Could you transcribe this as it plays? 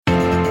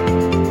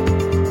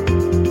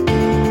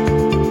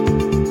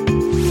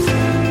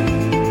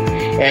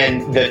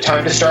And the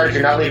time to start, if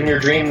you're not living your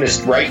dream,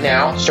 is right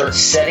now. Start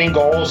setting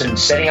goals and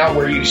setting out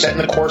where you're setting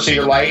the course of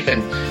your life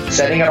and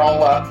setting it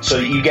all up so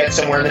that you get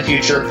somewhere in the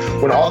future.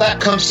 When all that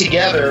comes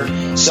together,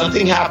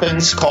 something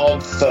happens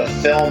called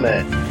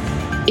fulfillment.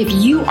 If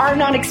you are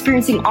not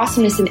experiencing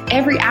awesomeness in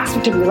every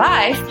aspect of your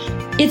life,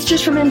 it's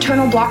just from an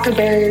internal block or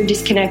barrier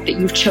disconnect that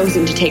you've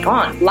chosen to take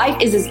on. Life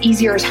is as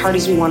easy or as hard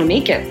as we want to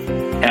make it.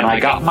 And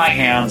I got my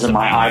hands and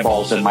my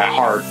eyeballs and my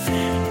heart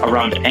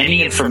around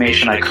any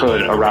information I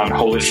could around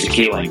holistic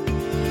healing.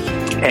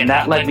 And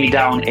that led me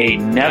down a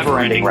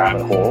never-ending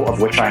rabbit hole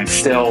of which I'm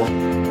still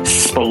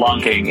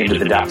spelunking into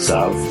the depths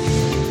of.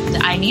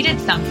 I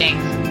needed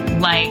something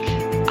like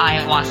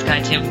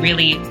ayahuasca to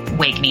really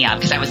wake me up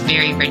because I was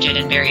very rigid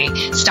and very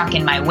stuck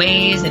in my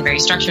ways and very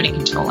structured and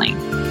controlling.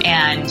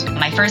 And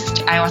my first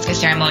ayahuasca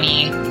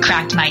ceremony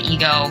cracked my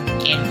ego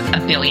in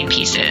a billion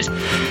pieces.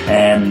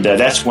 And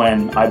that's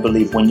when I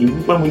believe when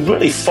we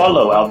really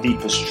follow our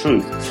deepest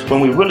truth,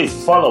 when we really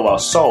follow our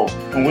soul,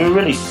 when we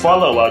really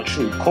follow our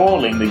true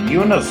calling, the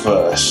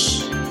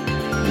universe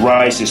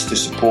rises to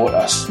support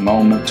us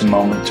moment to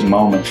moment to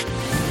moment.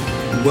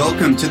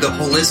 Welcome to the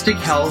Holistic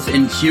Health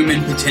and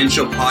Human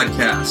Potential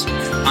Podcast.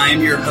 I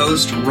am your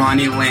host,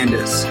 Ronnie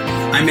Landis.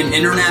 I'm an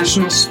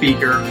international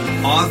speaker,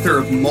 author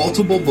of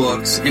multiple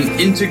books, an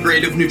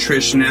integrative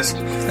nutritionist,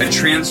 a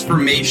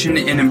transformation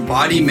and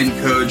embodiment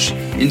coach,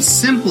 and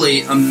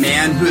simply a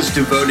man who has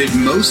devoted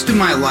most of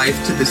my life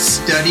to the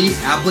study,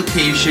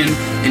 application,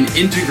 and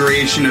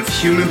integration of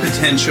human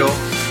potential.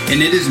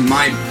 And it is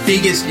my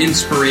biggest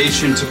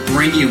inspiration to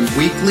bring you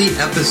weekly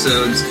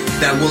episodes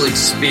that will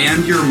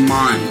expand your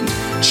mind,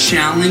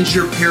 challenge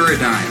your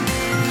paradigm,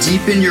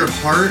 deepen your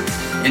heart,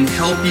 and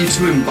help you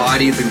to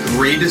embody the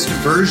greatest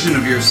version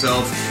of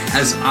yourself,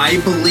 as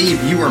I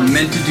believe you are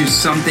meant to do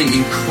something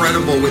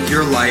incredible with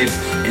your life,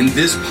 and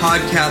this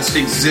podcast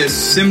exists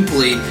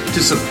simply to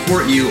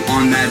support you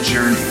on that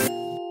journey.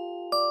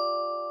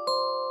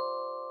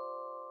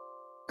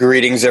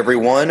 Greetings,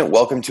 everyone.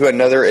 Welcome to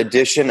another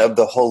edition of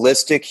the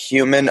Holistic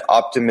Human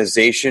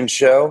Optimization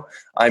Show.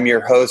 I'm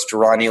your host,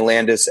 Ronnie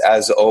Landis,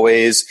 as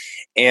always.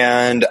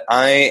 And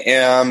I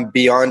am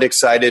beyond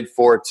excited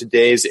for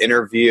today's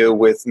interview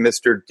with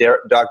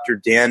Dr.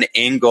 Dan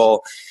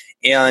Engle.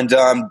 And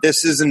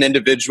this is an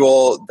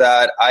individual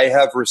that I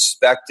have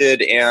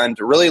respected and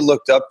really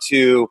looked up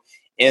to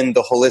in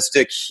the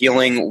holistic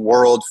healing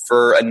world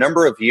for a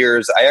number of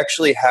years. I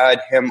actually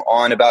had him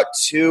on about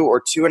 2 or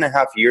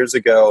 2.5 years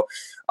ago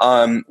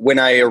when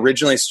I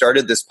originally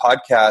started this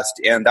podcast,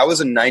 and that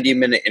was a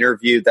 90-minute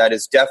interview that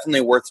is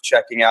definitely worth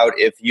checking out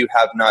if you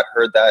have not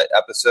heard that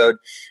episode.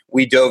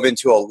 We dove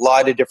into a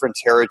lot of different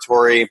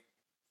territory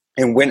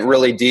and went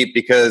really deep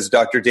because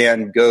Dr.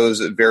 Dan goes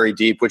very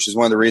deep, which is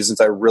one of the reasons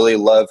I really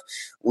love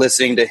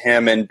listening to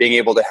him and being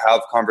able to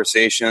have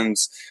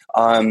conversations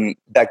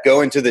that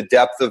go into the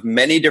depth of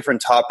many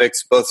different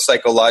topics, both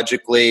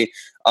psychologically,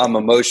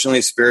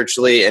 emotionally,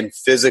 spiritually, and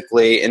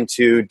physically,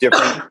 into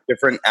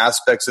different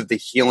aspects of the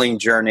healing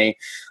journey.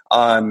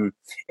 And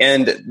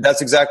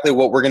that's exactly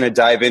what we're going to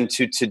dive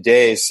into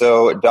today.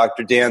 So,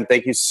 Dr. Dan,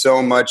 thank you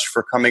so much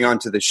for coming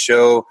onto the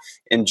show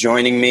and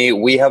joining me.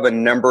 We have a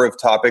number of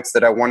topics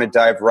that I want to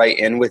dive right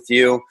in with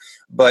you.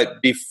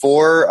 But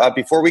before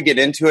we get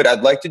into it,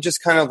 I'd like to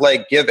just kind of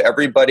like give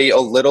everybody a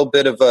little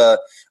bit of a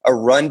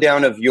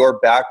rundown of your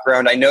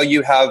background. I know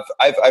you have.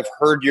 I've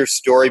heard your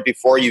story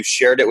before. You've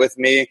shared it with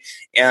me,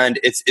 and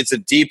it's a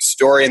deep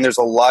story, and there's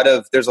a lot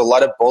of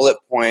bullet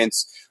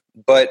points.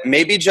 But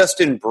maybe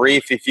just in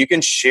brief, if you can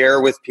share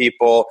with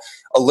people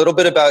a little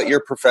bit about your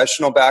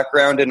professional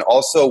background, and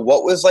also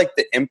what was like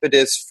the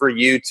impetus for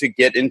you to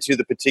get into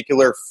the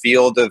particular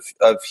field of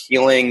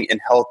healing and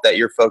health that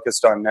you're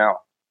focused on now.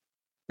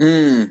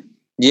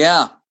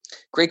 Yeah,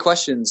 great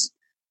questions.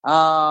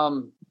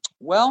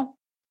 Well,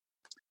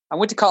 I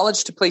went to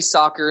college to play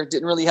soccer.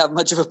 Didn't really have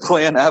much of a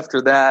plan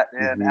after that.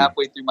 And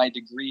halfway through my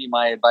degree,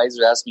 my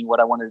advisor asked me what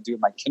I wanted to do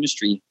with my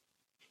chemistry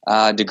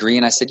degree.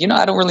 And I said,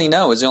 I don't really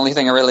know. It was the only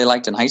thing I really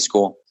liked in high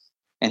school.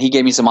 And he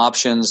gave me some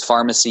options: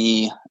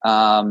 pharmacy,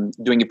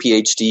 doing a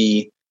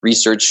PhD,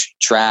 research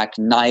track.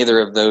 Neither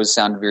of those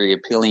sounded very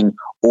appealing,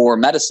 or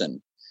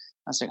medicine.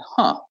 I was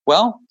like,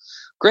 well,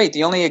 great.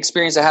 The only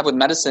experience I have with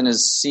medicine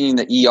is seeing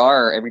the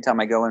ER every time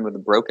I go in with a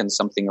broken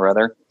something or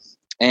other.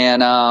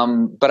 And,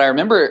 but I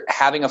remember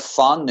having a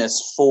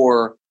fondness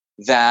for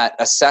that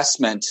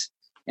assessment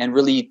and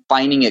really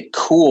finding it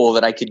cool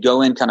that I could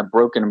go in kind of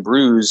broken and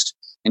bruised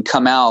and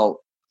come out,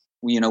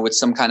 with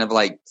some kind of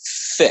like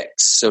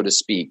fix, so to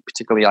speak,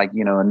 particularly like,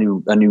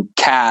 a new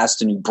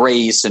cast, a new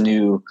brace, a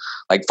new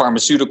like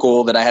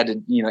pharmaceutical that I had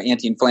to,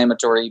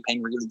 anti-inflammatory,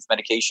 pain relief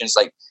medications.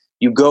 Like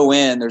you go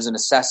in, there's an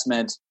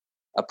assessment,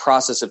 a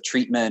process of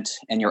treatment,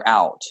 and you're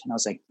out. And I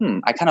was like,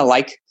 I kind of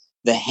like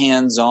the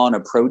hands-on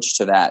approach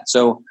to that.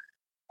 So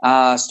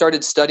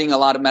started studying a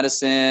lot of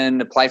medicine,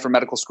 applied for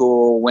medical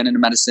school, went into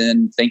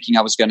medicine thinking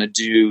I was going to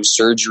do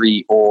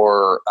surgery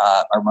or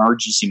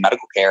emergency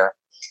medical care.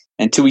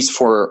 And 2 weeks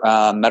before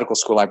medical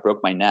school, I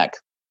broke my neck.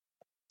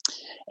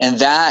 And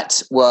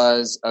that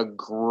was a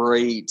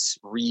great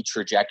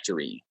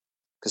re-trajectory.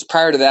 Because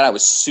prior to that, I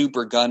was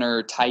super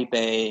gunner, type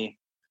A,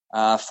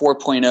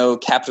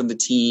 4.0, captain of the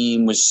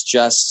team, was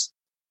just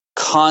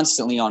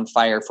constantly on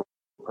fire for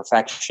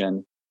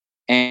perfection.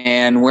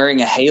 And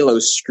wearing a halo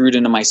screwed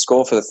into my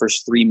skull for the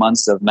first 3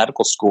 months of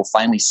medical school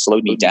finally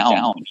slowed me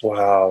down.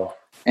 Wow.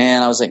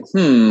 And I was like,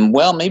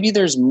 well, maybe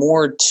there's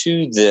more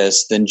to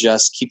this than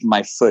just keeping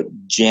my foot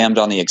jammed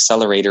on the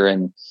accelerator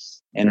and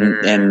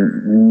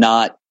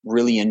not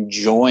really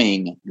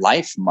enjoying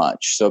life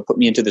much. So it put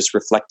me into this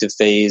reflective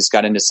phase,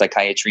 got into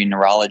psychiatry and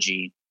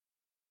neurology,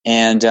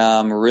 and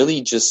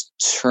really just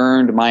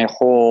turned my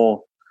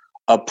whole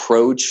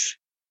approach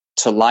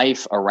to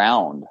life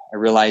around. I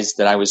realized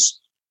that I was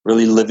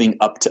really living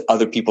up to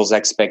other people's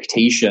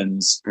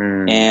expectations.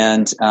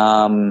 And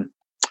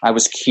I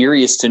was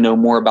curious to know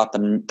more about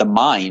the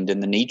mind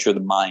and the nature of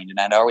the mind. And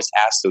I'd always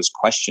ask those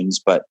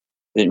questions, but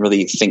I didn't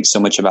really think so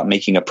much about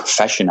making a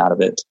profession out of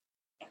it.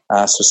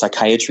 So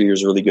psychiatry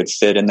was a really good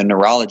fit. And the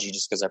neurology,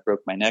 just because I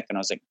broke my neck. And I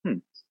was like,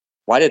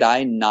 why did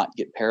I not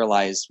get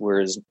paralyzed,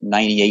 whereas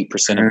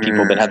 98% of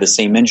people that have the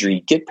same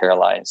injury get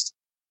paralyzed?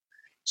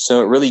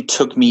 So it really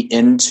took me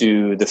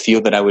into the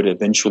field that I would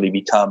eventually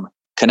become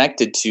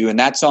connected to. And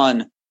that's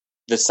on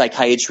the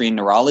psychiatry and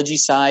neurology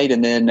side.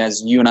 And then,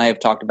 as you and I have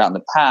talked about in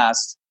the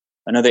past,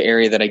 another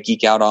area that I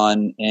geek out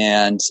on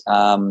and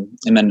am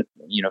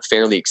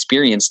fairly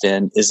experienced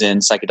in is in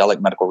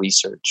psychedelic medical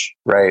research.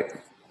 Right.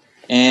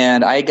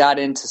 And I got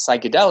into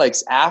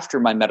psychedelics after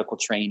my medical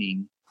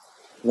training.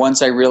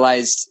 Once I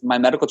realized my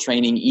medical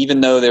training,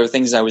 even though there were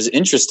things I was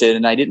interested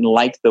in, I didn't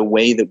like the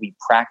way that we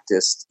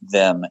practiced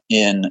them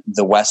in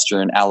the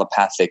Western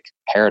allopathic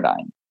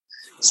paradigm.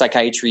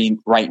 Psychiatry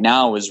right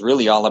now is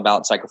really all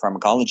about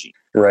psychopharmacology.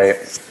 Right.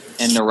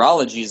 And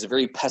neurology is a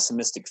very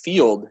pessimistic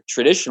field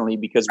traditionally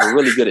because we're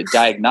really good at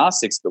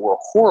diagnostics, but we're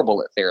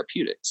horrible at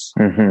therapeutics.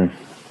 Mm-hmm.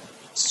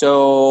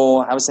 So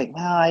I was like,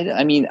 I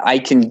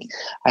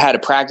had a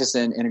practice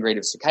in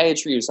integrative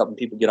psychiatry, was helping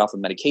people get off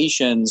of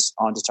medications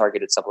onto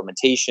targeted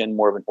supplementation,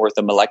 more of an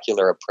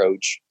orthomolecular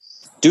approach,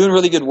 doing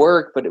really good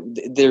work, but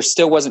there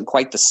still wasn't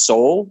quite the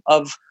soul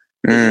of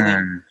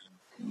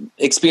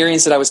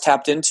experience that I was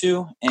tapped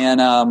into.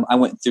 And I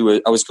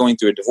was going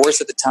through a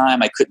divorce at the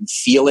time. I couldn't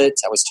feel it.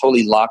 I was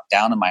totally locked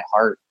down in my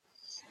heart.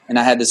 And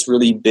I had this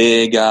really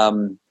big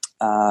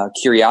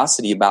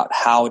curiosity about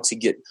how to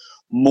get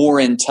more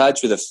in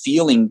touch with a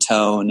feeling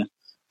tone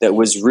that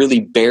was really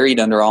buried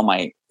under all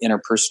my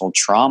interpersonal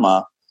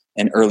trauma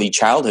and early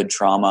childhood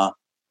trauma.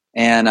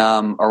 And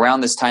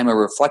around this time of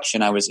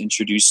reflection, I was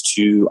introduced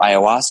to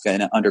ayahuasca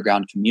in an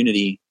underground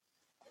community.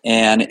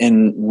 And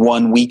in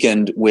one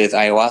weekend with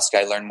ayahuasca,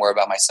 I learned more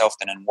about myself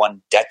than in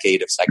 1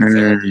 decade of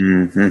psychotherapy.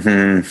 Mm-hmm.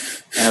 And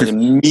I was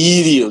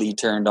immediately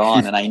turned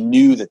on, and I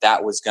knew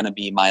that was going to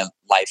be my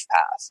life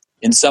path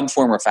in some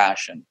form or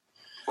fashion.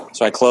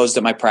 So I closed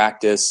up my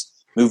practice,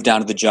 moved down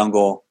to the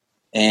jungle,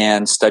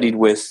 and studied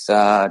with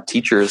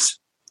teachers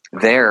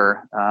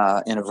there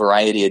in a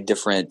variety of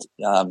different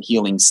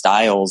healing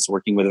styles,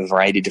 working with a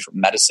variety of different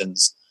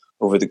medicines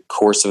over the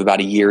course of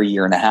about a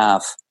year and a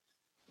half.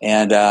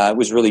 And it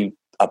was really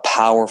a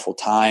powerful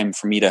time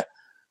for me to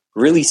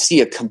really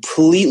see a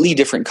completely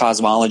different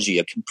cosmology,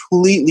 a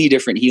completely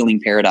different healing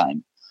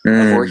paradigm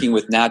of working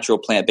with natural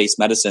plant-based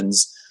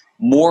medicines,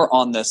 more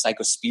on the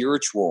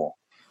psychospiritual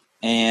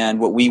and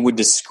what we would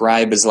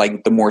describe as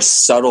like the more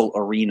subtle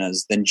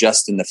arenas than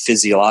just in the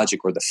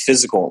physiologic or the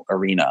physical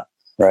arena.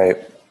 Right.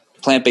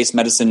 Plant-based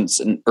medicines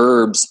and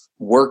herbs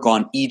work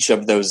on each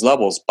of those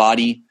levels: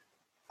 body,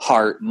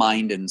 heart,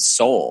 mind, and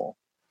soul.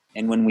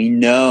 And when we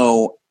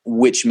know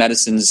which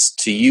medicines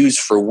to use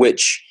for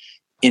which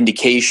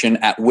indication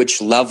at which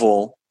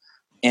level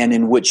and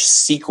in which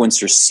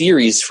sequence or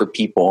series for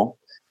people,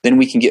 then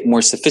we can get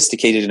more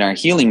sophisticated in our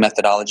healing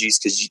methodologies,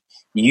 because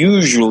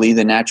usually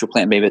the natural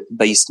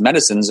plant-based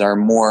medicines are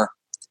more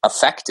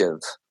effective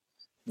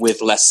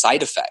with less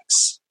side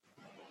effects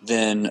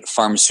than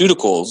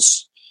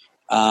pharmaceuticals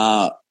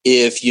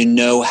if you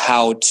know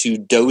how to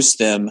dose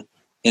them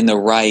in the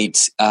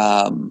right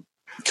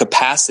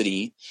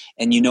capacity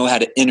and you know how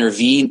to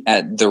intervene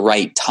at the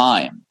right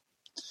time.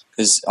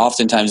 Because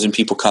oftentimes when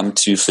people come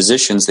to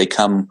physicians, they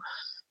come,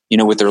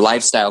 with their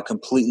lifestyle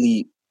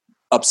completely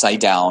upside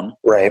down.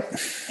 Right.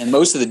 And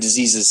most of the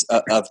diseases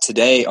of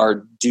today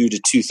are due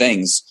to two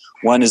things.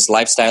 One is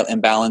lifestyle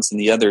imbalance, and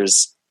the other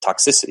is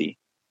toxicity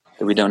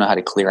that we don't know how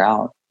to clear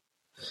out.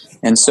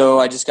 And so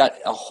I just got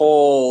a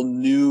whole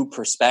new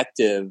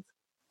perspective,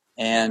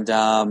 and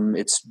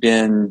it's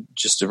been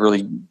just a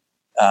really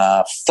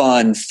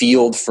fun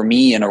field for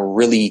me, and a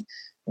really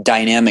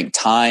dynamic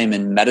time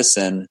in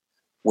medicine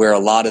where a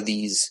lot of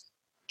these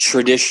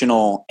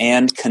traditional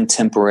and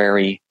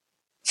contemporary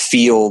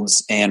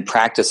fields and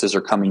practices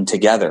are coming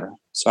together.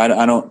 So I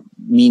don't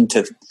mean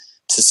to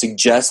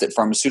suggest that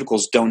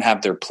pharmaceuticals don't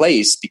have their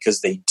place,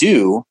 because they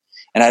do.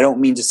 And I don't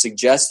mean to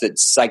suggest that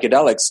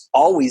psychedelics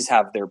always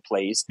have their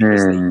place,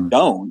 because they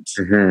don't.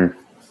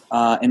 Mm-hmm.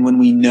 And when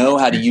we know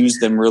how to use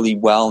them really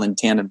well in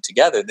tandem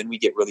together, then we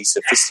get really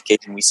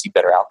sophisticated and we see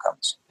better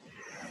outcomes.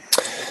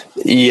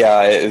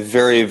 Yeah,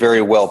 very,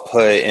 very well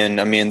put.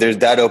 And I mean,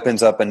 that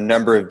opens up a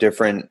number of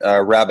different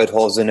rabbit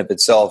holes in of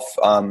itself,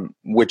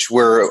 which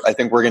I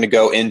think we're going to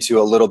go into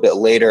a little bit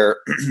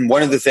later.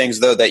 One of the things,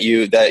 though, that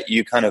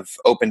you kind of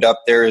opened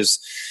up there is,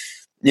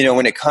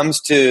 when it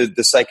comes to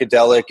the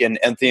psychedelic and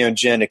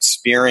entheogen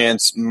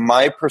experience,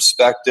 my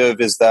perspective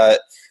is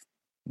that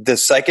the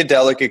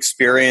psychedelic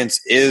experience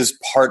is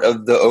part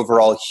of the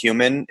overall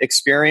human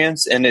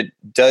experience, and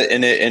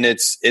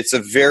it's a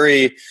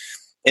very,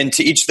 and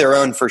to each their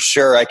own for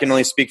sure. I can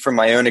only speak from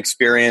my own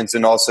experience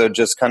and also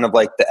just kind of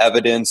like the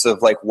evidence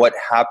of like what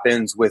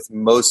happens with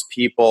most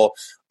people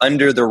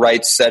under the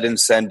right set and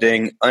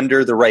sending,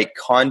 under the right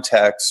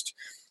context,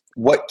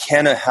 what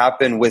can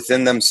happen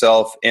within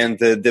themselves, and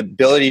the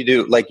ability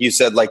to, like you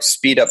said, like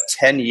speed up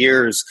 10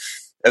 years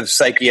of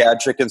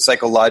psychiatric and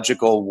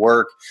psychological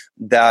work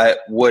that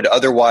would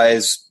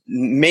otherwise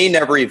may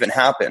never even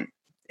happen.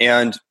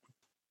 And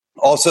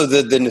also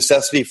the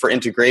necessity for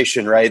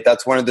integration, right?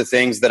 That's one of the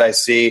things that I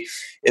see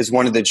is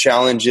one of the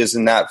challenges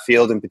in that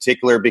field in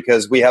particular,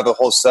 because we have a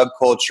whole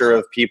subculture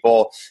of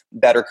people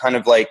that are kind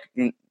of like,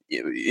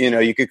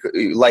 you could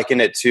liken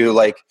it to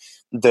like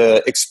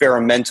the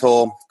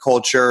experimental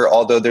culture,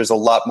 although there's a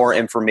lot more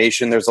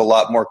information, there's a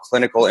lot more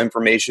clinical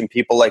information,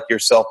 people like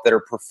yourself that are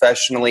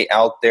professionally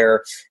out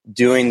there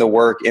doing the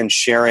work and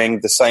sharing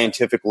the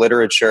scientific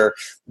literature.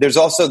 There's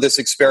also this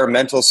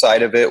experimental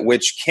side of it,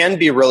 which can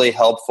be really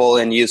helpful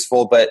and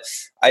useful, but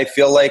I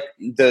feel like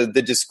the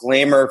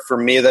disclaimer for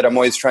me that I'm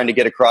always trying to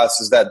get across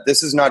is that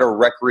this is not a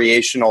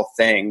recreational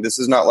thing. This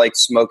is not like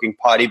smoking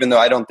pot, even though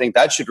I don't think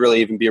that should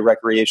really even be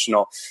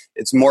recreational.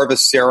 It's more of a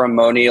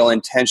ceremonial,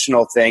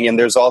 intentional thing. And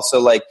there's also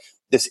like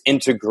this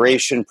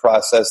integration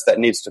process that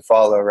needs to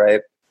follow,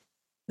 right?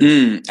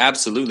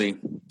 Absolutely.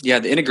 Yeah,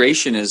 the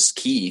integration is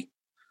key.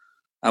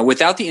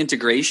 Without the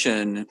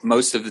integration,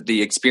 most of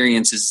the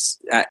experience is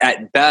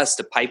at best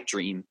a pipe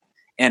dream,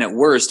 and at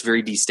worst,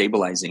 very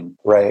destabilizing.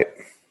 Right.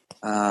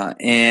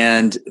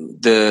 And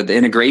the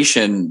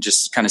integration,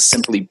 just kind of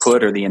simply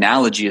put, or the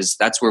analogy is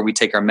that's where we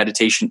take our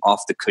meditation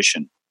off the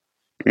cushion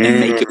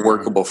and make it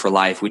workable for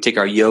life. We take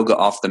our yoga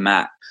off the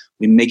mat.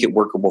 We make it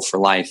workable for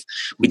life.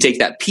 We take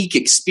that peak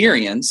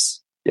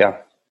experience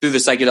through the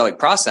psychedelic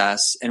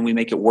process and we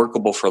make it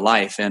workable for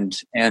life. And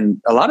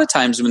a lot of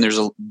times when there's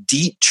a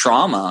deep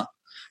trauma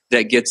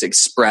that gets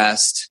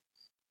expressed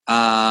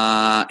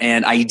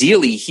and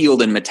ideally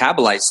healed and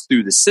metabolized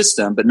through the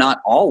system, but not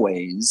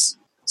always.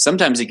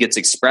 Sometimes it gets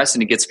expressed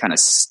and it gets kind of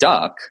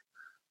stuck.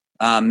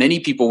 Many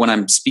people, when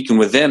I'm speaking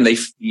with them, they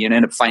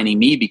end up finding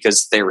me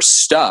because they were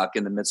stuck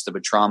in the midst of a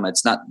trauma.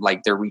 It's not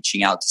like they're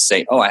reaching out to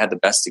say, "Oh, I had the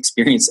best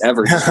experience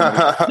ever."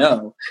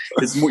 No,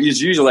 it's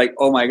usually like,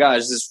 "Oh my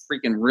gosh, this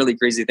freaking really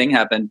crazy thing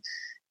happened,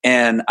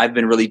 and I've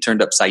been really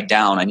turned upside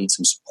down. I need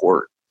some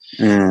support."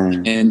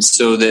 And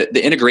so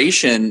the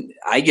integration,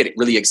 I get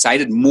really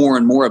excited more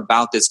and more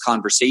about this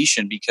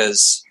conversation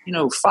because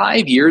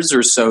 5 years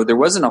or so, there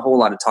wasn't a whole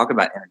lot of talk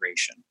about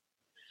integration.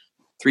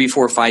 3,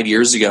 4, 5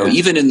 years ago,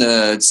 even in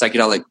the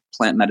psychedelic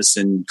plant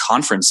medicine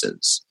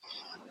conferences,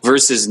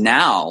 versus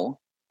now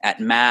at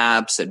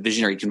MAPS, at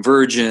Visionary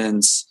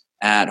Convergence,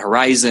 at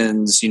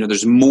Horizons,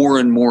 there's more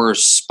and more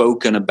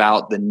spoken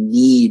about the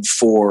need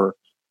for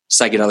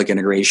psychedelic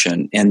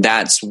integration. And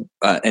that's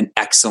an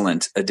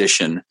excellent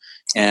addition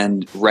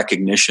and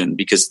recognition,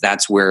 because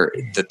that's where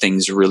the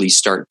things really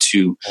start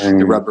to,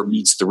 the rubber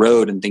meets the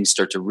road and things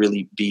start to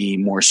really be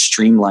more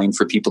streamlined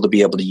for people to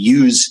be able to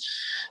use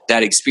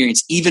that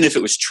experience, even if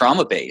it was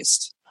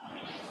trauma-based.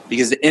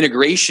 Because the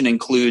integration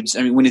includes,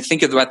 when you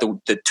think about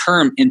the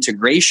term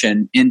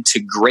integration,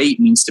 integrate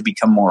means to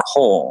become more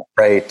whole.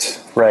 Right.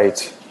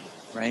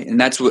 And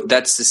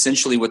that's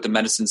essentially what the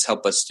medicines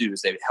help us do,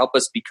 is they help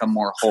us become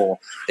more whole.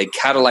 They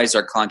catalyze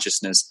our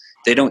consciousness.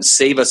 They don't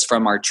save us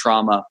from our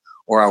trauma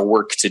or our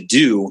work to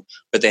do,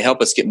 but they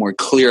help us get more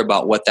clear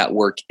about what that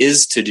work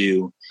is to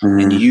do.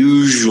 And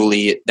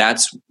usually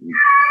that's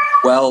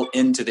well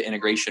into the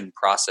integration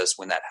process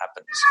when that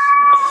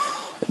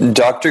happens.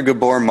 Dr.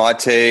 Gabor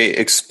Mate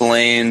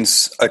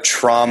explains a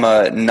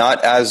trauma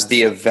not as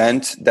the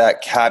event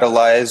that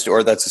catalyzed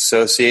or that's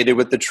associated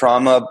with the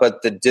trauma,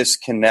 but the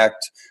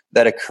disconnect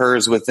that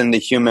occurs within the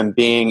human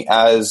being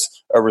as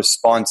a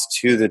response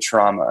to the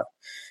trauma.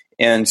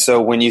 And so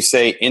when you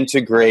say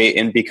integrate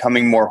and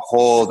becoming more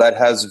whole, that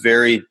has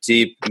very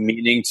deep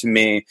meaning to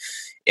me.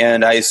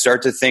 And I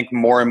start to think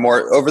more and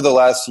more over the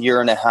last year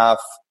and a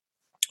half,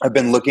 I've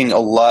been looking a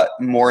lot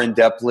more in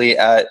depthly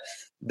at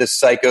the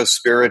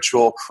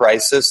psycho-spiritual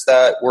crisis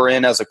that we're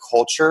in as a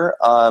culture,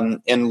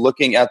 and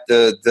looking at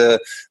the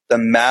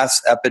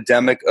mass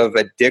epidemic of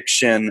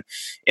addiction.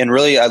 And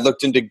really, I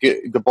looked into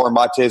Gabor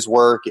Mate's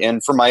work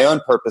and for my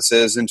own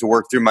purposes and to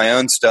work through my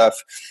own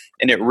stuff.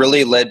 And it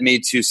really led me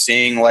to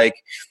seeing like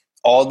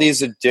all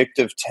these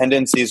addictive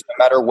tendencies, no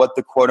matter what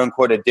the quote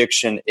unquote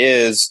addiction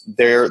is,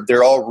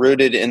 they're all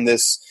rooted in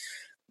this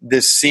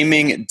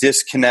seeming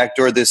disconnect,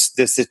 or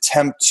this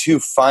attempt to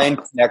find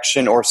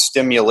connection or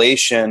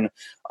stimulation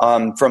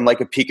from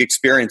like a peak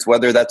experience,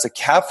 whether that's a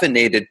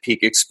caffeinated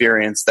peak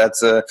experience,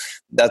 that's an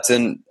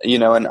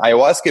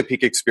ayahuasca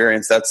peak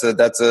experience, that's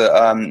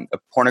a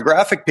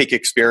pornographic peak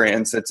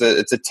experience, it's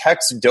a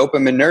text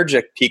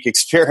dopaminergic peak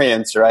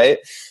experience, right?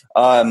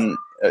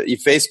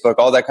 Facebook,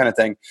 all that kind of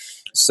thing.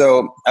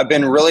 So I've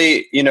been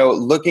really,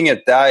 looking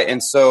at that,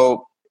 and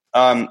so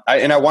I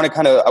want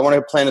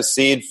to plant a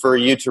seed for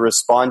you to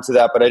respond to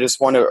that, but I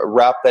just want to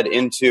wrap that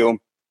into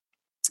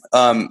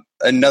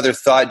another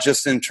thought,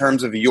 just in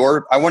terms of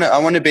I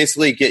want to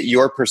basically get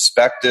your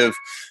perspective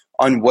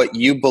on what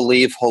you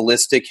believe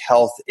holistic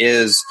health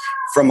is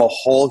from a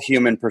whole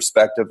human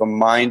perspective, a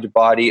mind,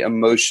 body,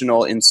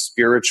 emotional, and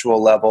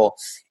spiritual level,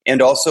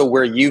 and also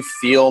where you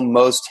feel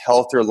most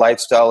health or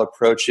lifestyle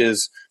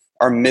approaches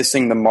are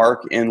missing the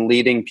mark and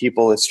leading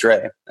people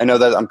astray. I know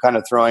that I'm kind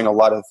of throwing a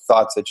lot of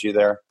thoughts at you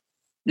there.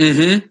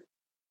 Mm-hmm.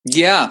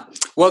 Yeah.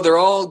 Well, they're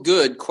all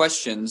good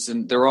questions,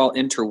 and they're all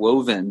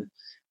interwoven.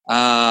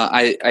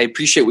 I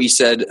appreciate what you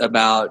said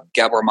about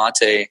Gabor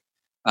Mate.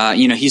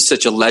 He's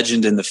such a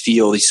legend in the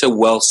field. He's so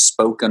well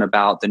spoken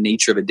about the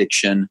nature of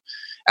addiction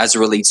as it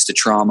relates to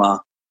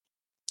trauma.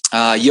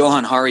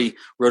 Johan Hari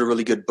wrote a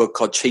really good book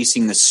called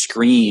Chasing the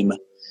Scream.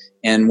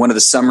 And one of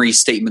the summary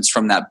statements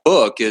from that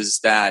book is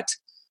that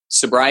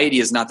sobriety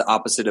is not the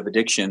opposite of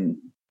addiction.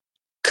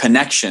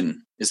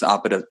 Connection is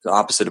the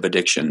opposite of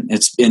addiction.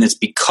 It's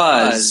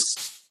because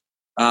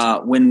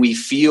when we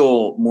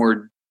feel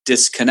more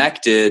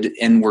disconnected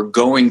and we're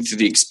going through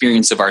the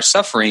experience of our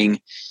suffering,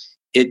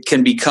 it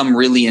can become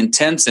really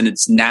intense, and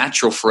it's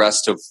natural for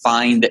us to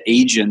find the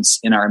agents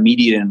in our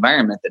immediate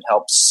environment that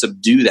help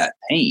subdue that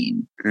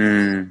pain.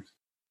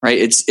 Right?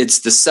 It's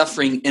the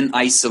suffering in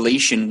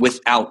isolation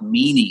without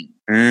meaning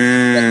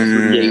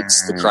that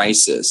creates the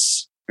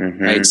crisis.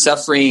 Right?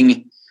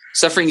 Suffering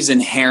is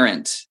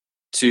inherent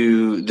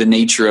to the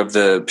nature of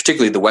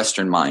particularly the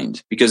Western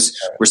mind, because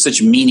we're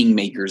such meaning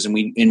makers, and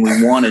we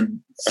want to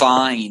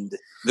find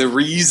the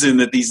reason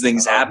that these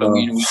things happen.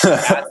 We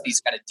ask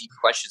these kind of deep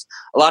questions.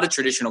 A lot of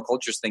traditional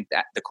cultures think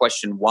that the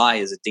question why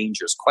is a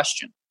dangerous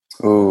question.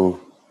 Oh,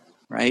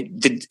 right.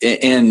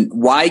 And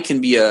why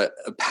can be a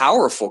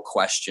powerful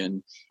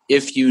question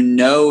if you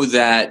know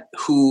that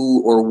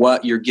who or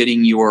what you're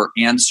getting your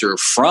answer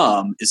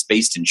from is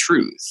based in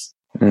truth.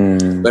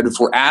 But if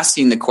we're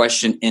asking the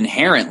question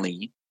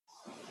inherently,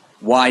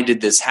 why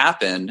did this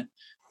happen?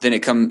 Then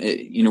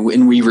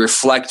when we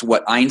reflect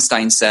what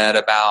Einstein said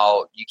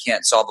about you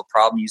can't solve a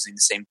problem using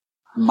the same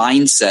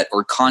mindset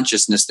or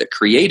consciousness that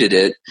created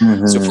it.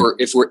 So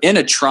if we're in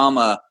a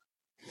trauma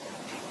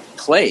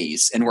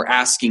place and we're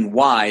asking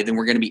why, then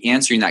we're going to be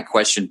answering that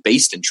question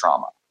based in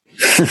trauma.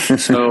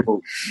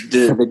 So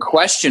the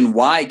question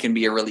why can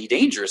be a really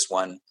dangerous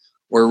one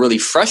or a really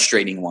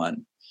frustrating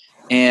one.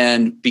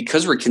 And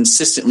because we're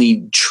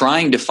consistently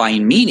trying to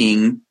find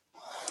meaning,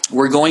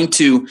 we're going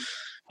to,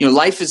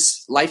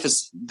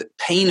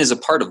 pain is a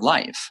part of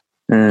life.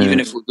 Even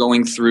if we're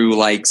going through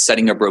like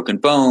setting a broken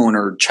bone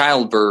or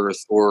childbirth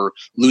or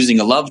losing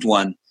a loved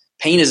one,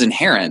 pain is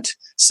inherent.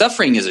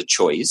 Suffering is a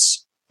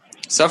choice.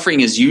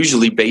 Suffering is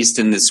usually based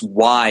in this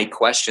why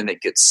question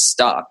that gets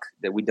stuck,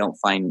 that we don't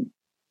find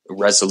a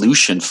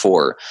resolution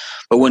for.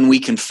 But when we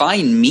can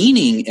find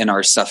meaning in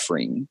our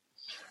suffering,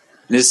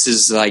 this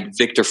is like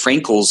Viktor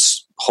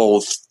Frankl's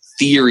whole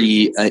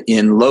theory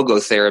in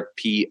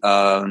logotherapy,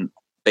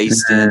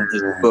 based in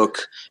his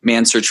book,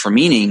 Man's Search for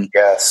Meaning.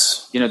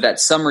 Yes. That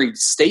summary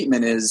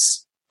statement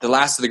is the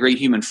last of the great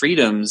human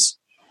freedoms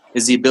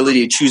is the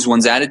ability to choose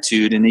one's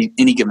attitude in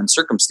any given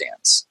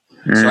circumstance.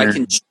 So I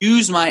can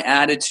choose my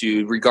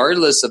attitude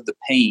regardless of the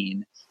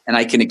pain, and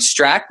I can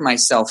extract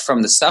myself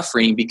from the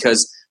suffering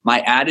because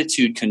my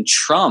attitude can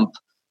trump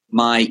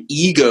my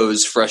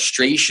ego's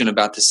frustration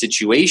about the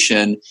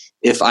situation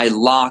if I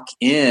lock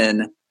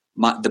in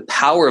the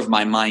power of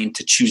my mind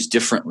to choose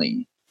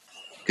differently.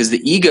 Because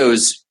the ego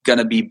is going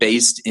to be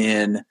based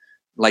in,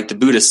 like the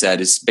Buddha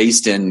said, is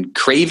based in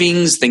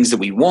cravings, things that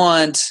we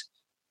want,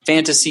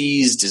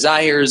 fantasies,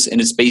 desires,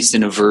 and it's based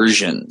in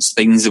aversions,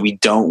 things that we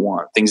don't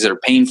want, things that are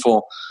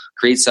painful,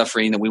 create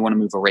suffering that we want to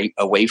move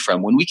away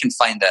from. When we can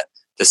find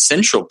the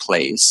central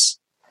place,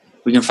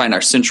 we can find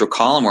our central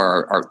column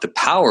or the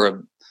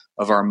power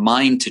of our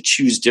mind to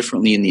choose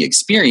differently in the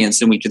experience,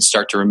 then we can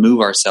start to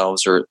remove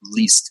ourselves or at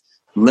least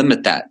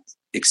limit that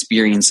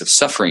experience of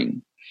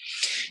suffering.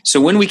 So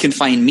when we can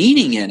find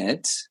meaning in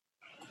it,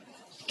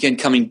 again,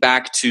 coming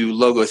back to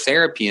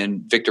logotherapy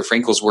and Viktor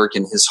Frankl's work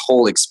and his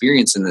whole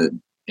experience in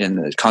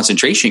the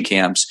concentration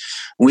camps,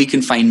 when we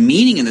can find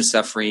meaning in the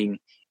suffering,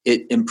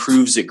 it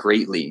improves it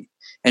greatly.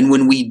 And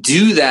when we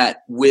do that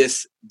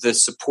with the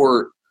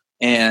support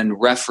and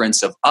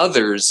reference of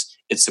others,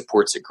 it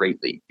supports it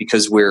greatly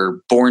because we're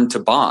born to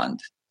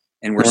bond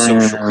and we're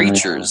social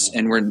creatures,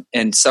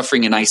 and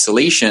suffering in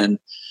isolation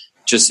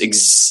just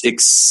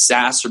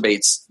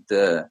exacerbates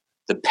the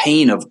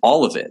pain of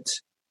all of it.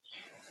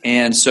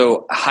 And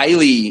so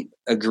highly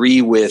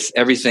agree with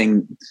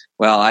everything.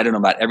 Well, I don't know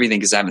about everything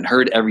because I haven't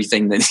heard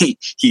everything that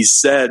he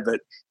said,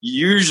 but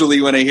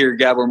usually when I hear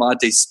Gabor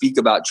Mate speak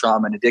about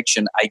trauma and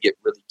addiction, I get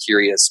really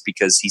curious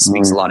because he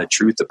speaks a lot of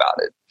truth about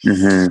it.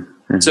 Mm-hmm.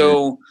 Mm-hmm.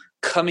 So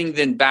coming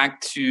then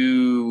back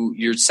to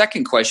your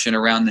second question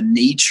around the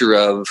nature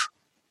of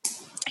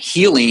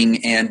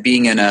healing and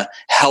being in a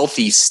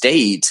healthy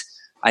state,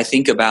 I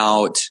think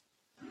about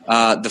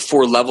the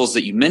 4 levels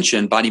that you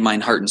mentioned, body,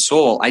 mind, heart, and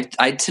soul. I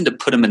tend to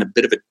put them in a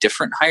bit of a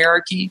different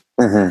hierarchy.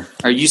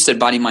 Mm-hmm. Or you said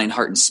body, mind,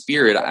 heart, and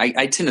spirit.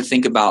 I tend to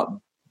think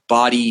about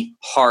body,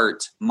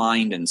 heart,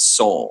 mind, and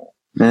soul.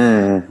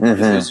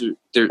 Mm-hmm.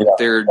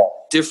 They're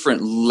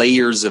different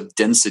layers of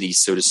density,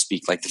 so to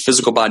speak. Like the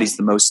physical body is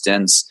the most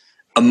dense.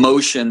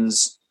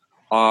 Emotions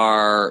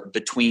are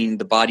between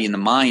the body and the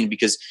mind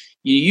because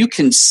you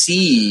can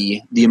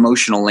see the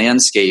emotional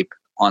landscape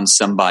on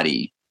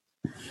somebody,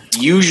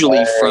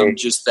 usually from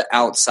just the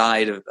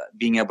outside of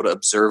being able to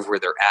observe where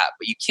they're at.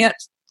 But you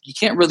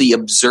can't really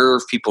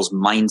observe people's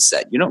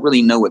mindset. You don't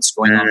really know what's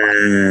going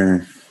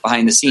on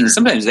behind the scenes.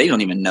 Sometimes they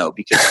don't even know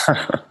because,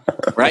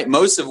 right?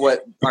 Most of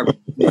what our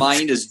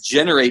mind is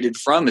generated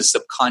from is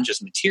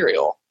subconscious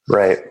material.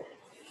 Right.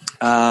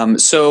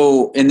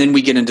 So, and then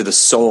we get into the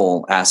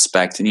soul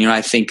aspect. And,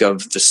 I think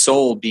of the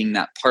soul being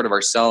that part of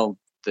ourselves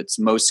that's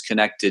most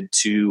connected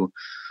to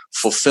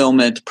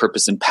fulfillment,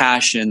 purpose, and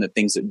passion, the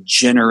things that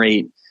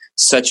generate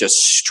such a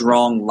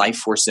strong life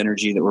force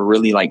energy that we're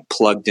really like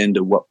plugged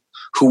into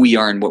who we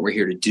are and what we're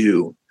here to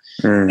do.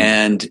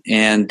 And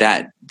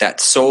that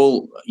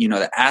soul,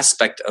 the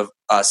aspect of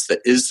us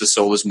that is the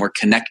soul is more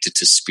connected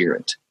to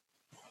spirit.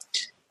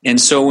 And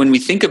so when we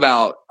think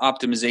about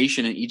optimization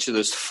in each of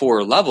those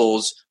 4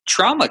 levels,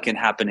 trauma can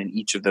happen in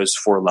each of those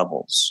 4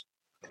 levels.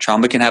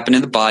 Trauma can happen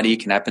in the body,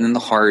 can happen in the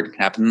heart,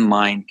 can happen in the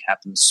mind, can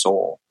happen in the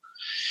soul.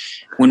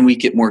 When we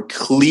get more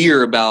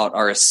clear about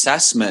our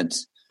assessment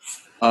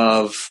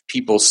of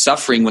people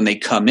suffering when they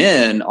come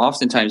in,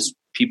 oftentimes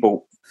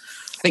people,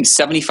 I think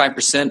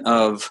 75%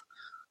 of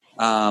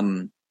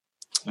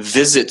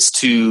visits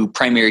to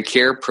primary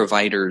care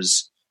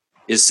providers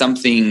is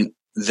something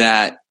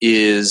that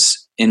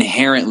is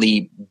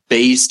inherently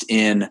based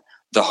in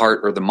the heart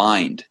or the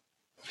mind.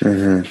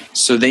 Mm-hmm.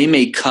 So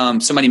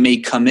somebody may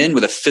come in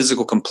with a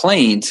physical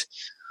complaint,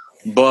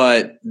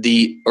 but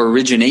the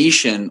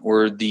origination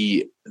or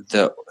the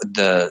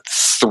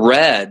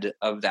thread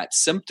of that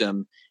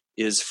symptom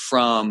is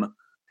from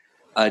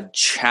a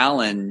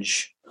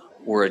challenge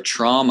or a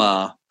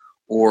trauma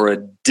or a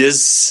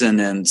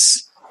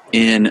dissonance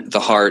in the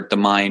heart, the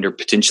mind, or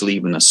potentially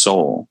even the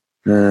soul.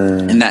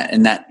 And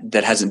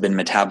that hasn't been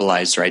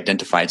metabolized or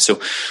identified. So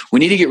we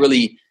need to get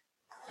really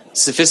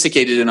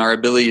sophisticated in our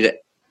ability to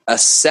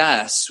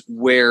assess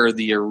where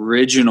the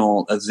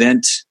original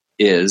event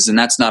is. And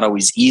that's not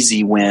always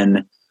easy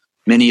when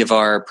many of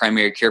our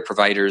primary care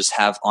providers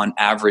have on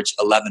average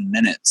 11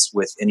 minutes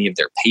with any of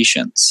their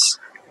patients.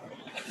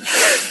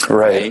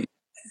 Right?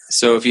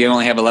 So if you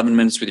only have 11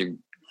 minutes with your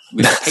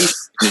patient,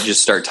 you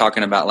just start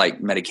talking about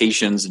like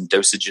medications and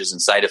dosages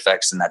and side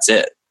effects, and that's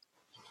it.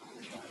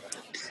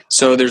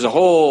 So there's a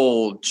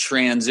whole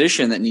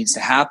transition that needs to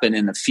happen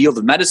in the field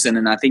of medicine,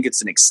 and I think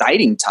it's an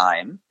exciting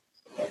time.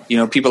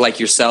 People like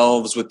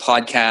yourselves with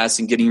podcasts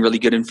and getting really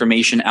good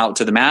information out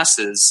to the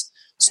masses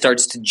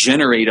starts to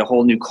generate a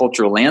whole new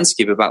cultural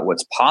landscape about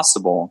what's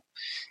possible.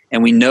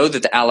 And we know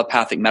that the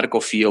allopathic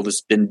medical field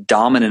has been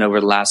dominant over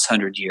the last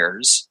 100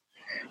 years.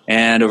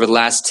 And over the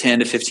last 10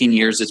 to 15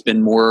 years, it's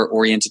been more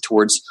oriented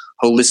towards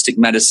holistic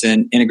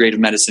medicine, integrative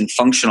medicine,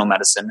 functional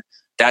medicine.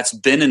 That's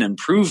been an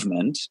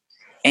improvement.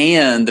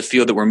 And the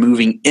field that we're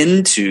moving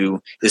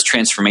into is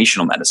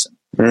transformational medicine,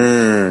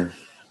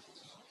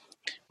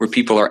 where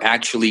people are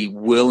actually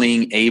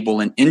willing,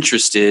 able, and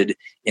interested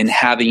in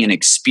having an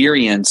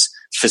experience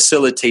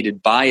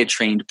facilitated by a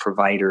trained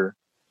provider,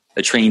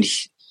 a trained,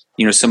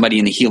 somebody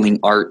in the healing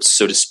arts,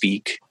 so to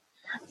speak,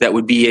 that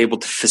would be able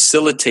to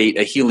facilitate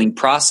a healing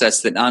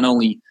process that not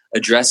only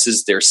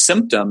addresses their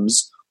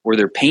symptoms or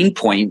their pain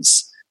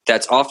points,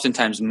 that's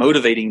oftentimes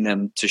motivating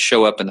them to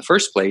show up in the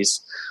first place,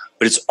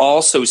 but it's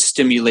also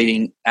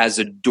stimulating as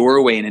a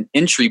doorway and an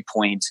entry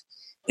point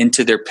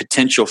into their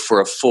potential for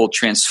a full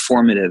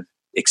transformative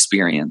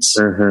experience.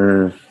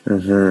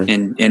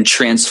 And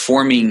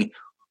transforming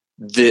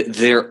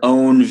their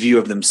own view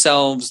of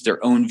themselves,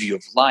 their own view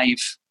of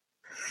life,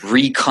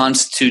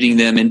 reconstituting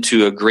them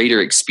into a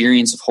greater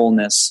experience of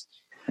wholeness,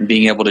 and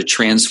being able to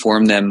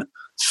transform them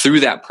through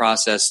that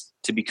process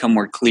to become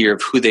more clear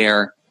of who they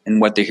are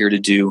and what they're here to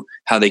do,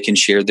 how they can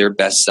share their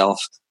best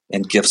self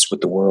and gifts with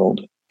the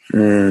world.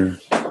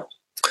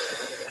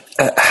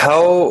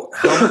 How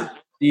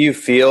do you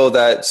feel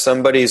that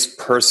somebody's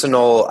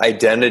personal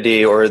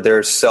identity or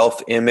their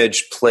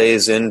self-image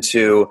plays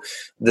into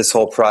this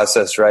whole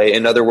process, right?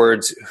 In other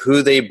words,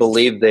 who they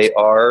believe they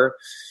are,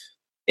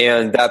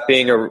 and that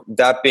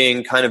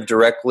being kind of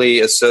directly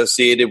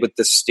associated with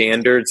the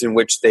standards in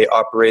which they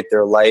operate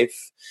their life.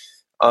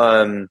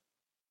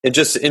 And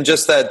just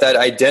that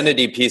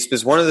identity piece,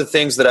 because one of the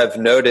things that I've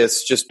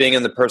noticed just being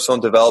in the personal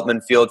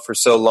development field for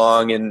so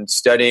long and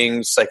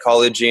studying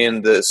psychology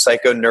and the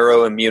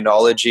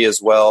psychoneuroimmunology as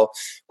well,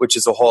 which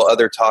is a whole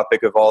other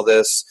topic of all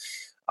this.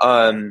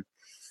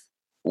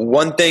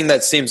 One thing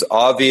that seems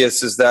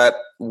obvious is that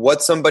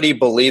what somebody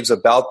believes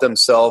about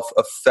themselves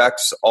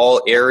affects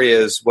all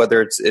areas,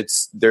 whether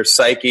it's their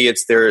psyche,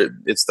 it's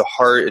the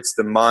heart, it's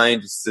the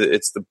mind,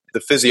 it's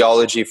the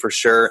physiology for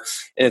sure,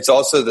 and it's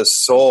also the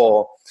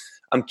soul.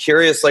 I'm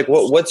curious, like,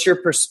 what's your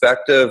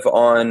perspective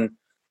on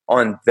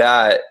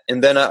that?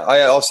 And then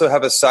I also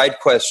have a side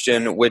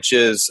question, which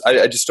is,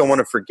 I just don't want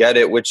to forget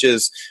it, which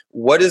is,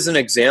 what is an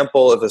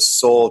example of a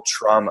soul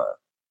trauma?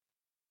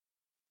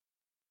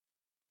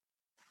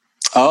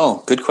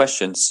 Oh, good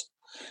questions.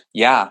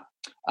 Yeah.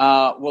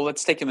 Well,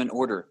 let's take them in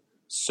order.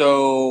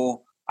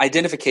 So,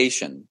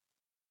 identification.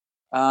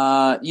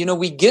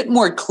 We get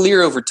more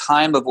clear over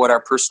time of what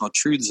our personal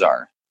truths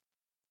are.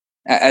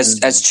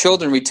 As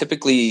children, we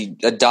typically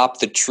adopt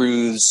the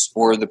truths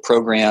or the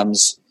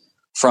programs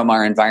from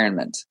our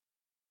environment,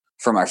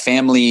 from our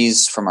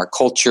families, from our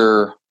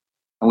culture,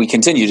 and we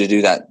continue to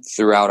do that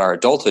throughout our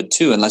adulthood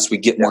too, unless we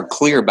get more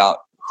clear about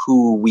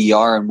who we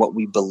are and what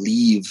we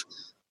believe.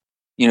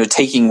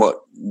 Taking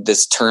what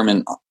this term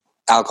in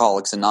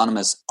Alcoholics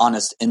Anonymous,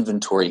 honest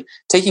inventory,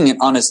 taking an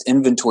honest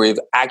inventory of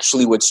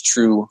actually what's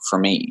true for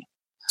me,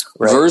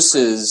 right,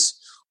 versus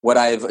what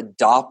I've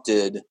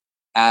adopted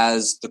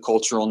as the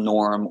cultural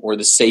norm or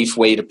the safe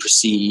way to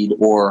proceed,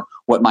 or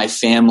what my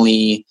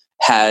family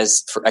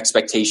has for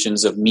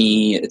expectations of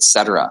me,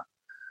 etc.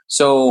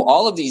 So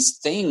all of these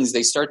things,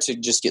 they start to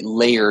just get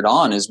layered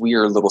on as we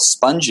are little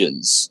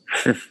sponges.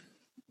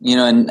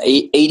 And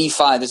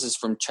 85, this is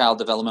from child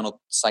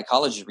developmental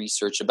psychology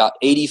research, about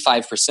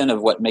 85%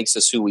 of what makes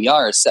us who we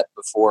are is set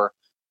before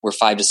we're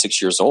 5 to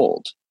 6 years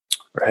old.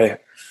 Right.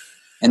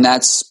 And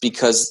that's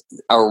because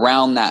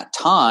around that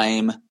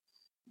time,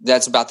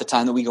 that's about the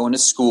time that we go into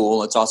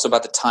school. It's also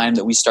about the time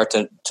that we start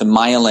to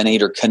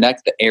myelinate or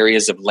connect the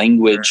areas of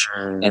language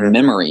and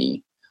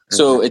memory.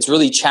 So it's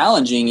really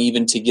challenging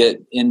even to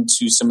get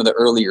into some of the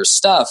earlier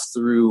stuff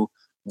through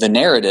the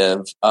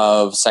narrative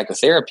of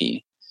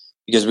psychotherapy,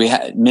 because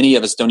many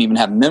of us don't even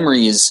have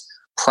memories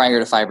prior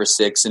to 5 or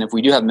 6. And if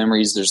we do have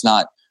memories, there's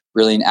not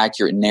really an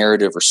accurate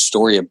narrative or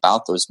story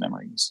about those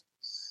memories.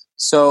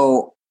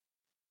 So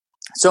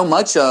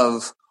much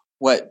of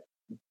what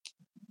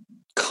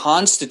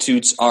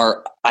constitutes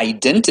our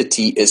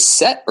identity is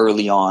set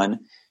early on,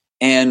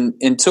 and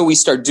until we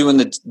start doing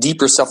the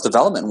deeper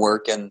self-development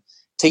work and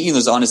taking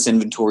those honest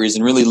inventories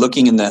and really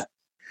looking in the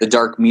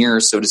dark mirror,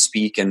 so to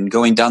speak, and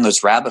going down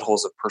those rabbit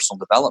holes of personal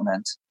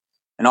development.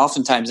 And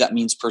oftentimes that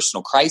means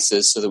personal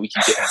crisis, so that we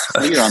can get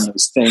clear on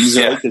those things,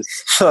 right? Because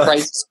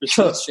crisis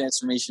precedes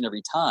transformation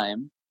every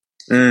time.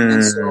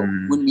 And so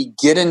when we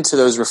get into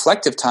those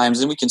reflective times,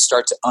 then we can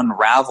start to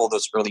unravel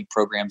those early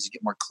programs and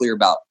get more clear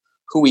about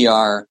who we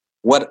are.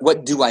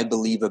 What do I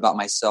believe about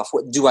myself?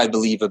 What do I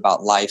believe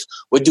about life?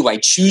 What do I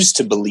choose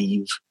to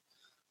believe?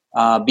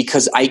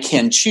 Because I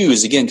can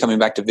choose, again, coming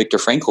back to Viktor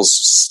Frankl's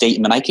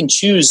statement, I can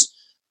choose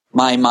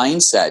my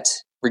mindset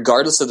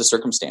regardless of the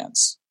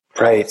circumstance.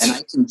 Right. And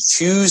I can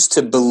choose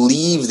to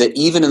believe that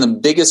even in the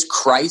biggest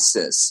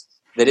crisis,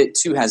 that it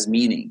too has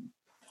meaning,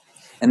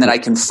 and that I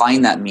can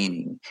find that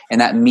meaning. And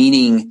that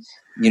meaning,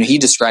 he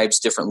describes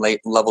different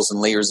levels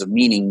and layers of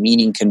meaning.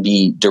 Meaning can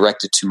be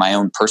directed to my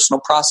own personal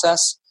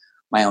process,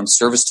 my own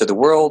service to the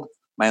world,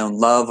 my own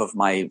love of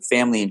my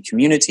family and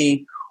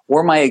community,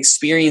 or my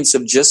experience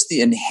of just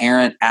the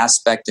inherent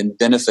aspect and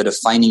benefit of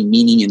finding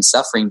meaning in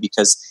suffering,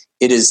 because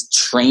it is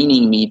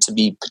training me to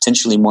be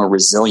potentially more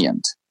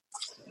resilient.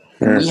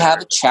 And we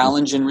have a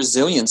challenge in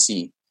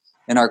resiliency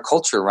in our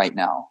culture right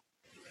now.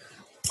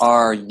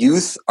 Our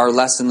youth are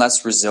less and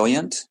less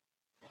resilient.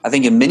 I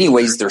think in many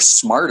ways they're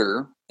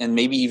smarter, and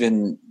maybe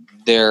even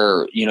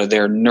their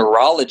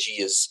neurology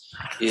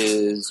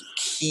is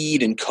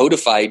keyed and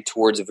codified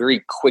towards a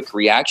very quick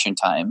reaction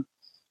time.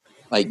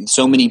 Like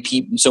so many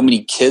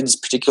kids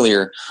particularly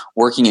are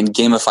working in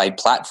gamified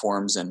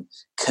platforms and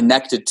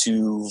connected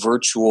to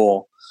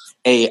virtual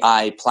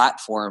AI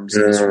platforms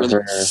in this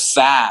really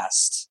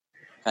fast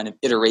kind of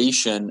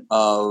iteration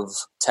of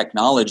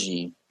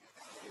technology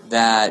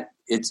that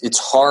it's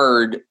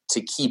hard to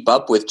keep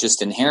up with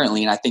just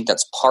inherently. And I think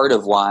that's part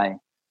of why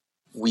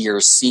we are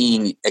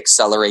seeing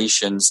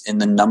accelerations in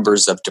the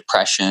numbers of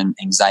depression,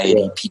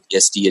 anxiety,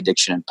 PTSD,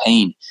 addiction, and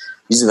pain.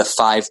 These are the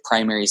 5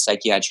 primary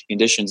psychiatric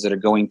conditions that are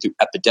going through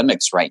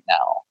epidemics right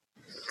now.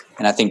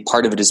 And I think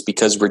part of it is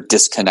because we're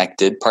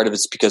disconnected. Part of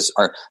it's because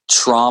our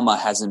trauma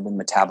hasn't been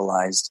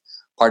metabolized.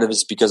 Part of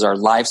it's because our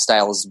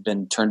lifestyle has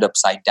been turned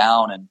upside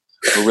down, and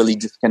we're really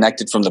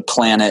disconnected from the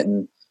planet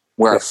and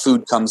where our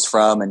food comes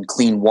from and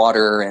clean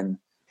water. And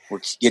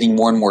we're getting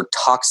more and more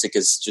toxic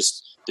as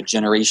just the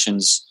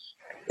generations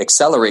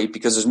accelerate,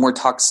 because there's more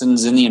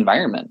toxins in the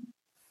environment.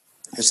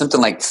 There's something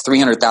like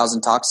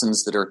 300,000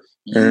 toxins that are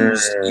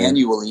used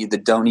annually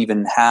that don't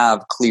even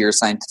have clear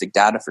scientific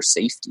data for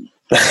safety.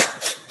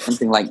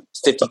 Something like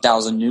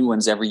 50,000 new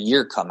ones every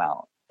year come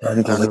out. I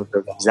don't know what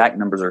the exact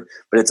numbers are,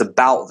 but it's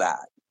about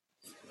that.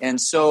 And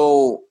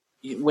so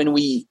when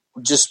we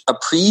just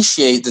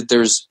appreciate that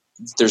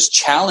there's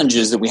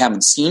challenges that we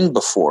haven't seen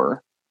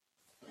before,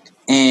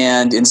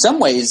 and in some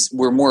ways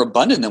we're more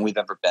abundant than we've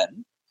ever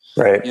been.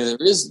 Right. You know,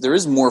 there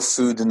is more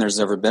food than there's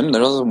ever been.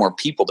 There's also more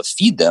people to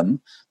feed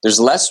them. There's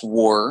less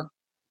war.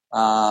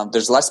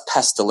 There's less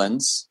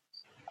pestilence.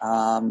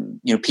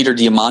 Peter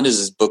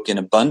Diamandis' book In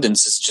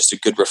Abundance is just a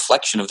good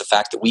reflection of the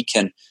fact that we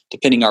can,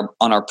 depending on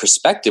our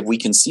perspective, we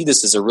can see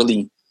this as a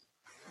really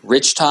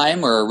rich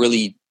time or a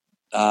really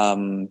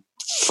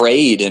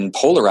frayed and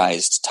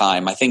polarized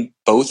time. I think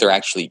both are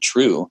actually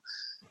true.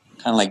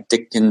 Kind of like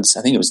Dickens,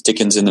 I think it was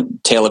Dickens in The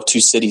Tale of Two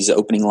Cities, the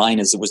opening line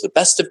is, it was the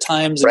best of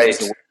times and it was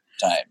the worst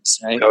of times,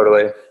 right?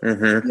 Totally.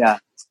 Mm-hmm. Yeah.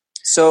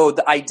 So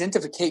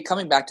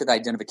coming back to the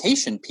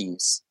identification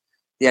piece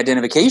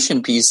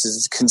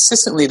is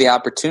consistently the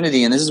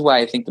opportunity, and this is why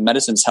I think the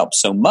medicines help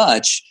so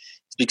much,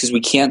 is because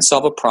we can't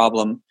solve a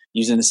problem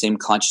using the same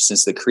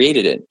consciousness that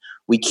created it.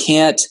 We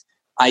can't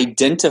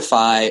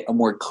identify a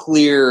more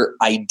clear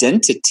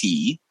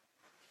identity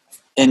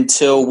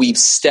until we've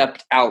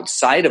stepped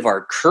outside of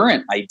our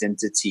current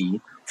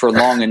identity for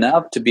long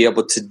enough to be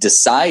able to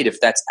decide if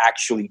that's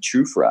actually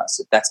true for us,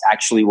 if that's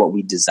actually what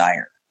we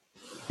desire.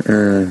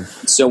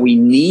 So we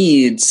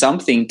need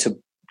something to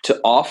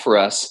offer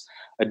us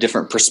a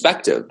different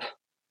perspective.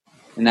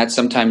 And that's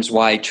sometimes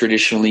why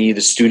traditionally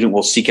the student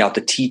will seek out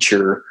the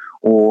teacher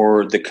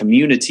or the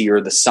community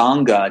or the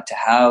Sangha to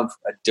have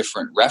a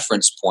different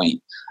reference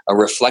point, a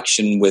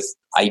reflection with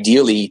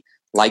ideally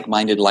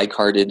like-minded,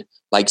 like-hearted,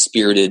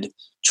 like-spirited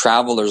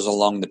travelers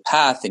along the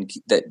path, and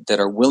that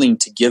are willing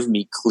to give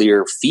me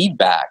clear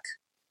feedback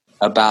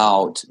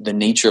about the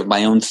nature of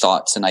my own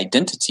thoughts and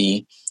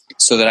identity,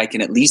 so that I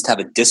can at least have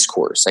a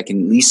discourse. I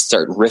can at least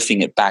start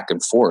riffing it back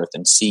and forth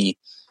and see,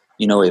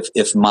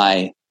 if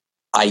my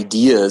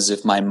ideas,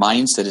 if my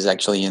mindset is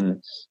actually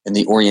in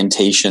the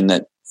orientation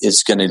that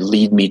is going to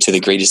lead me to the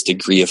greatest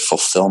degree of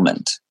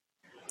fulfillment.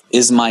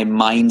 Is my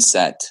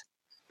mindset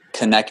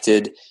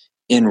connected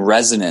in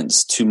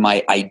resonance to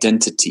my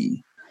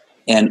identity?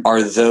 And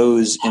are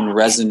those in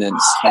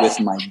resonance with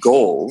my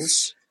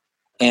goals?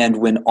 And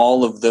when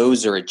all of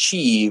those are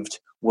achieved,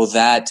 will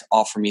that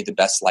offer me the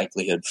best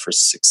likelihood for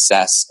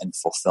success and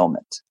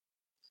fulfillment?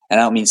 And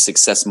I don't mean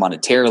success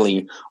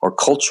monetarily or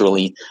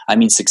culturally. I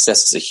mean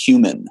success as a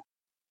human,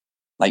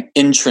 like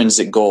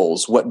intrinsic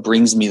goals. What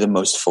brings me the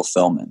most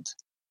fulfillment?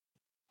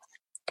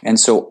 And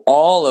so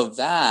all of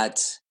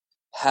that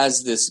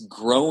has this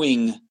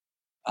growing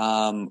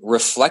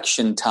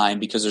reflection time,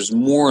 because there's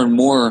more and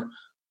more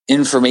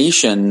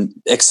information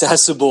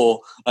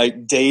accessible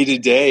like day to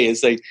day.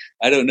 It's like,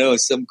 I don't know,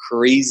 some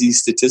crazy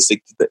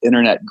statistic that the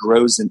internet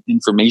grows in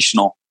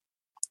informational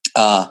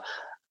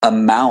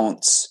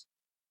amounts,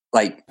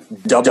 like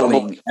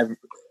doubling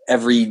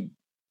every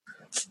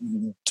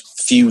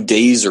few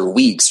days or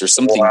weeks or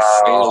something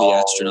fairly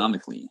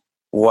astronomically.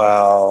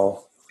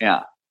 Wow.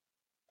 Yeah.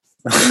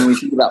 When we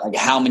think about like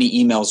how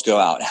many emails go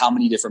out, how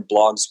many different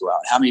blogs go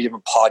out, how many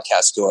different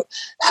podcasts go up,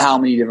 how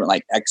many different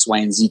like X, Y,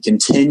 and Z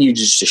continue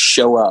just to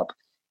show up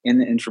in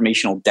the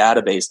informational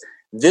database.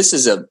 This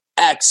is an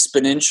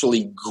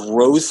exponentially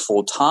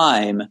growthful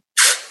time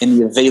in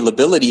the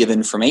availability of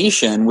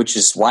information, which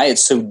is why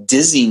it's so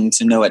dizzying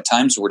to know at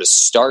times where to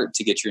start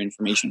to get your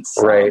information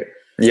from. Right.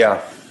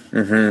 Yeah.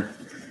 Mm-hmm.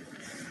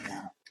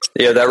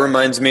 Yeah, that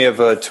reminds me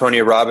of a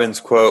Tony Robbins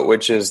quote,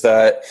 which is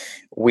that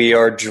we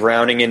are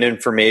drowning in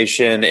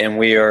information and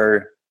we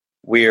are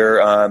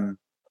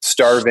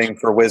starving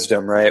for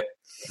wisdom, right?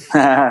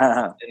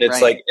 And it's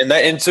right. Like, and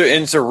that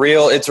it's a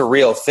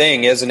real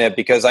thing, isn't it?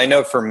 Because I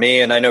know for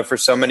me, and I know for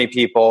so many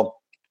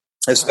people,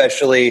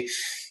 especially,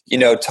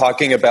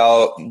 talking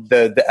about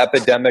the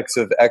epidemics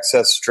of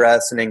excess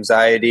stress and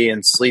anxiety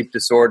and sleep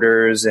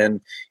disorders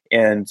and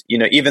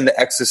even the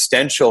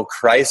existential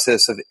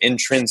crisis of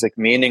intrinsic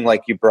meaning,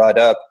 like you brought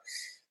up.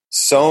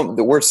 So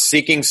we're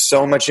seeking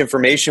so much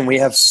information. We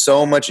have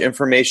so much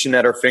information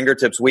at our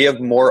fingertips. We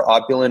have more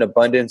opulent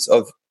abundance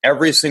of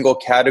every single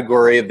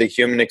category of the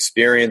human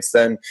experience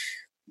than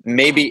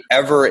maybe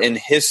ever in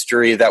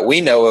history that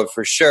we know of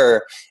for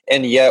sure.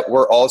 And yet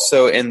we're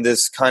also in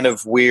this kind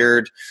of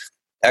weird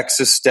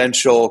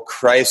existential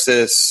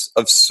crisis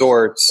of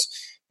sorts.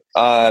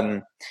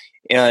 And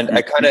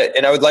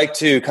I would like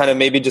to kind of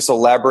maybe just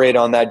elaborate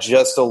on that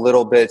just a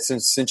little bit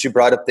since you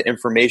brought up the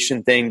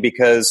information thing,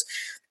 because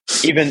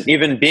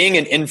even being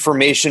an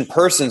information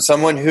person,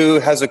 someone who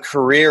has a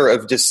career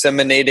of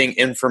disseminating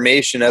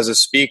information as a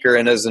speaker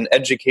and as an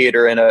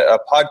educator and a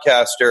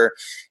podcaster,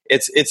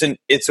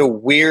 it's a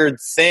weird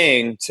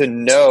thing to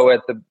know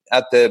at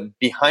the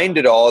behind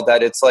it all,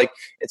 that it's like,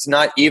 it's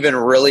not even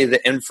really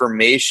the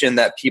information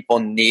that people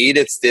need.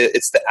 It's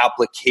the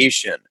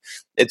application.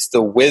 It's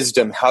the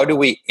wisdom. How do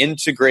we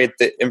integrate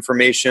the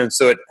information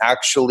so it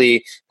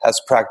actually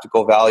has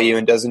practical value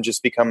and doesn't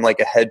just become like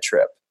a head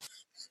trip?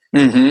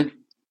 Mm-hmm.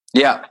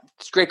 Yeah,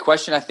 it's a great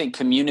question. I think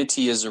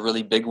community is a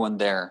really big one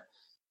there.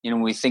 When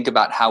we think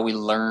about how we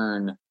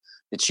learn,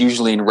 it's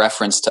usually in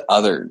reference to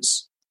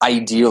others.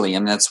 ideally,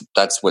 and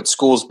that's what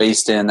school's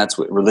based in. That's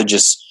what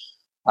religious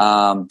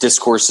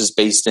discourse is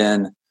based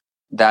in.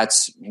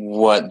 That's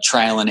what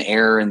trial and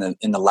error in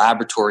the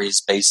laboratory is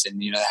based in.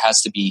 There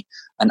has to be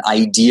an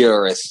idea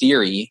or a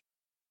theory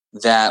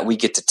that we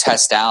get to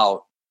test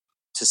out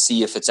to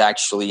see if it's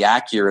actually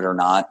accurate or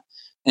not.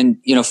 And,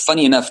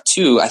 funny enough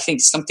too, I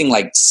think something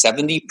like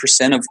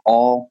 70% of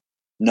all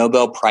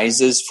Nobel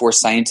Prizes for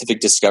scientific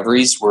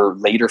discoveries were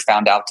later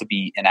found out to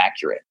be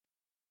inaccurate.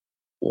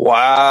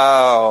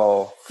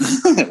 Wow.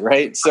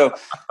 Right? So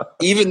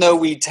even though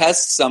we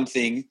test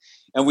something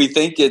and we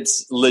think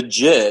it's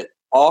legit,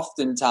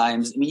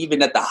 oftentimes, and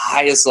even at the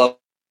highest level,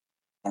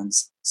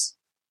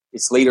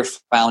 it's later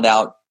found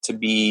out to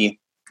be,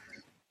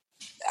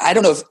 I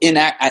don't know if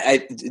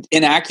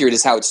inaccurate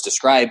is how it's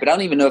described, but I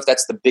don't even know if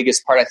that's the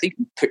biggest part. I think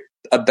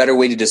a better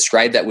way to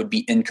describe that would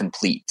be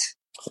incomplete.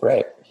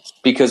 Right.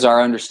 Because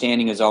our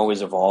understanding is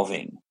always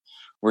evolving.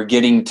 We're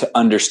getting to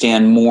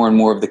understand more and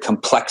more of the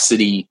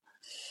complexity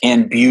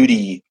and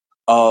beauty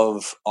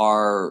of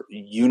our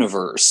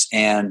universe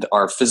and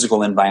our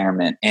physical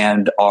environment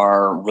and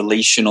our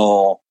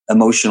relational,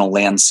 emotional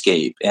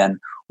landscape and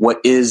what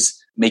is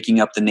making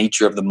up the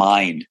nature of the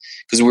mind.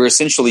 Because we're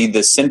essentially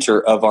the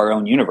center of our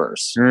own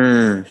universe.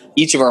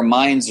 Each of our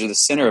minds are the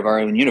center of our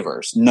own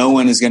universe. No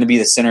one is going to be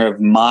the center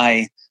of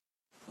my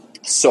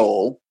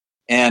soul,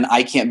 and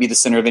I can't be the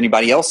center of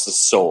anybody else's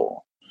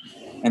soul.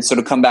 And so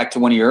to come back to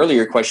one of your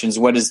earlier questions,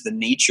 what is the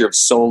nature of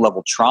soul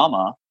level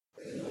trauma?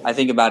 I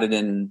think about it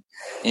in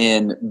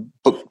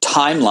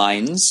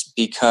timelines,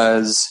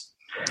 because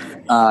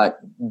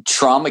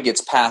trauma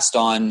gets passed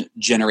on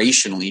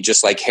generationally,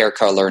 just like hair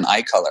color and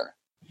eye color,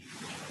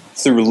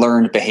 through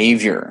learned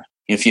behavior.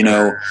 If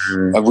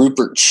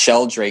Rupert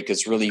Sheldrake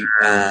is really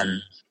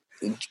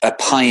a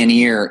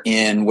pioneer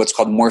in what's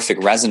called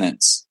morphic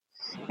resonance,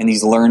 and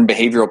these learned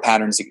behavioral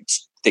patterns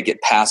that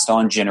get passed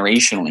on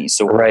generationally.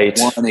 So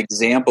one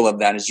example of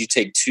that is you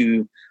take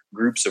two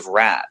groups of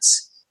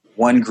rats.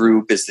 One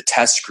group is the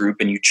test group,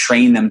 and you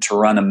train them to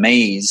run a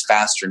maze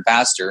faster and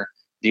faster.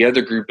 The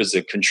other group is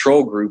a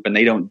control group, and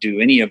they don't do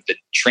any of the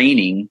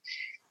training.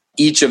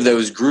 Each of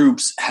those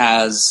groups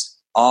has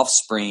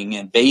offspring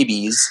and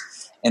babies,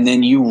 and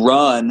then you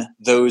run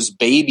those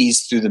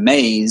babies through the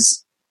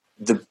maze.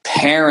 The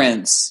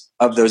parents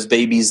of those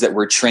babies that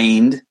were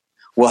trained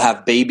will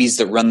have babies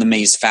that run the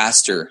maze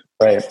faster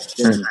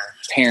than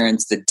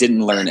parents that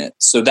didn't learn it.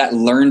 So that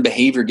learned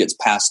behavior gets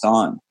passed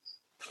on.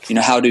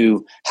 How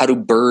do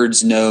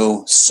birds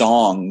know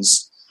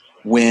songs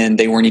when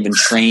they weren't even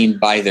trained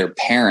by their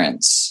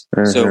parents?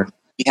 So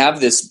we have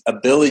this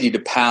ability to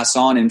pass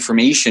on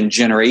information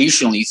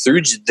generationally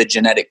through the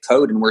genetic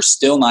code, and we're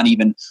still not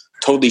even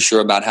totally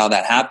sure about how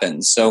that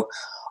happens. So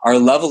our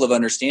level of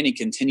understanding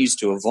continues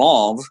to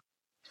evolve,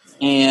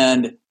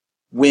 and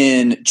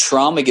when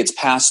trauma gets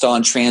passed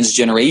on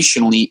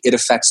transgenerationally, it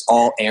affects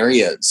all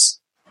areas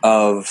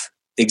of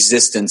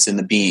existence in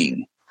the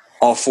being,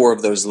 all four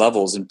of those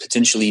levels, and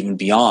potentially even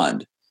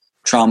beyond.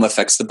 Trauma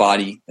affects the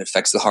body, it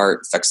affects the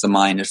heart, affects the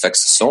mind, it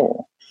affects the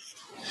soul.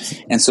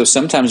 And so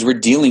sometimes we're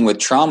dealing with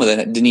trauma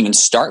that didn't even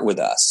start with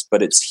us,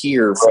 but it's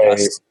here for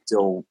us to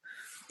still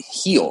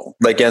heal.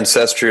 Like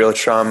ancestral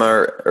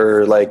trauma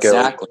or like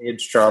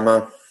age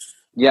trauma.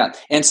 Yeah.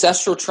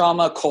 Ancestral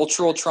trauma,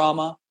 cultural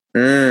trauma.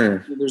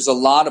 There's a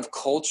lot of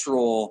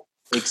cultural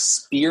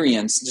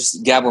experience.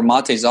 Just Gabor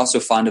Mate is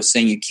also fond of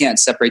saying you can't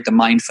separate the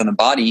mind from the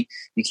body.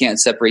 You can't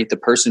separate the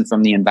person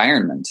from the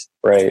environment.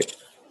 Right.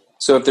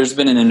 So if there's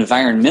been an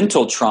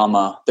environmental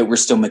trauma that we're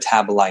still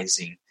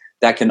metabolizing,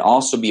 that can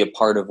also be a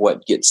part of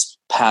what gets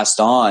passed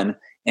on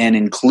and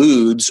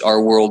includes our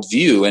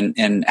worldview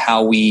and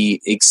how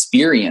we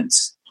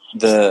experience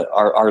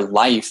our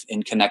life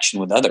in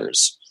connection with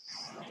others.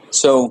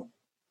 So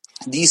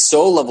these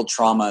soul level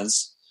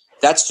traumas,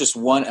 that's just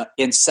one.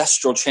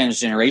 Ancestral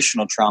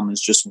transgenerational trauma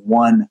is just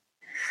one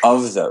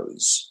of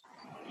those.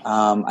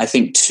 I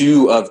think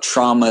two of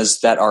traumas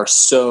that are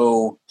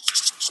so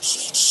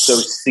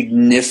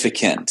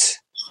significant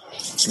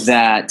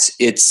that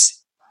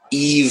it's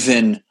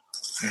even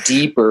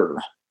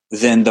deeper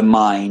than the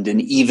mind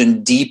and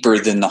even deeper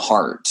than the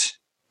heart.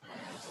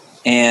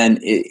 And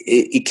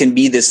it can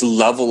be this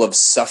level of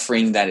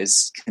suffering that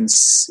is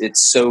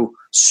it's so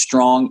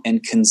strong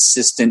and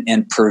consistent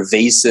and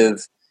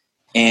pervasive,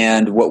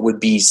 and what would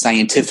be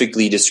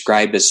scientifically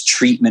described as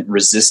treatment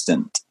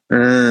resistant.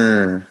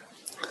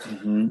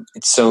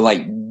 So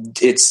like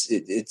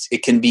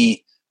it can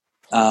be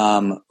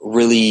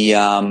really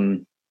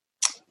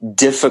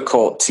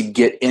difficult to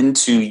get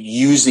into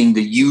using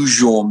the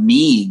usual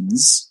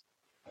means,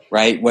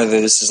 right? Whether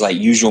this is like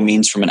usual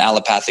means from an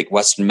allopathic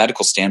Western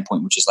medical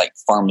standpoint, which is like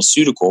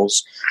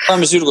pharmaceuticals.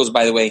 Pharmaceuticals,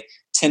 by the way,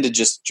 tend to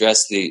just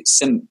address the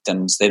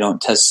symptoms. They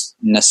don't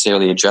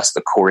necessarily address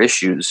the core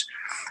issues.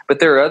 But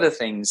there are other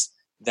things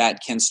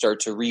that can start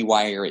to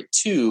rewire it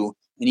too,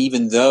 and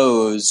even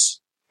those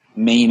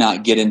may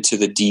not get into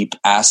the deep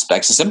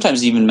aspects. And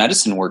sometimes even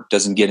medicine work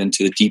doesn't get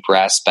into the deeper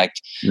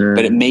aspect,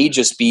 but it may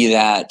just be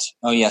that,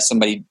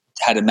 somebody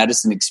had a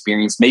medicine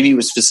experience. Maybe it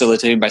was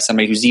facilitated by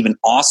somebody who's even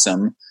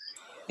awesome,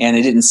 and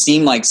it didn't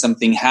seem like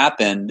something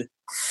happened,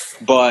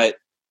 but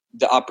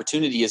the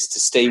opportunity is to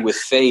stay with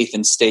faith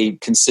and stay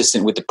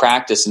consistent with the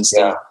practice and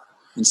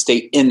stay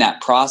in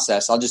that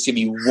process. I'll just give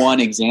you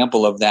one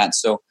example of that.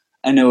 So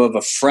I know of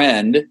a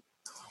friend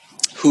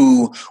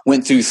who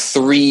went through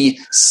 3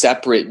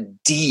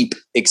 separate deep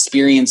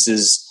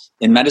experiences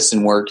in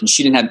medicine work, and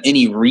she didn't have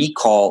any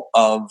recall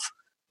of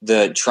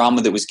the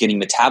trauma that was getting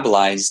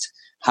metabolized.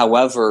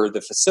 However, the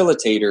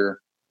facilitator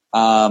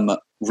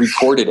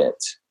recorded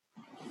it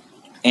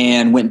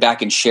and went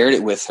back and shared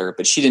it with her,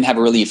 but she didn't have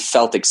a really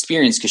felt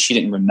experience because she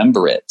didn't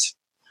remember it.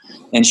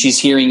 And she's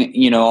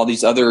hearing, all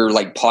these other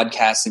like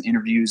podcasts and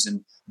interviews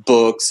and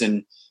books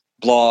and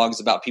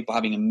blogs about people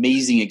having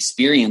amazing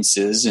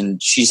experiences,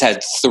 and she's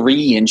had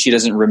 3 and she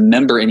doesn't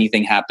remember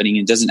anything happening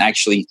and doesn't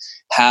actually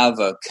have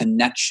a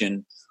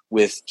connection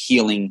with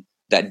healing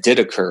that did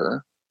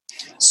occur.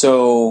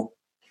 So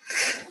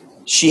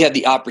she had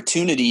the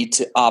opportunity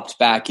to opt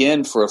back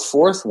in for a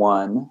 4th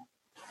one.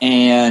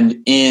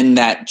 And in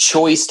that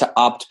choice to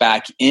opt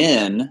back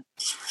in,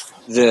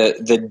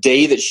 the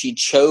day that she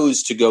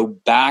chose to go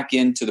back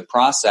into the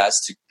process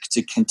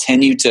to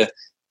continue to,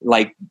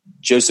 like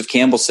Joseph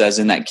Campbell says,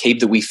 in that cave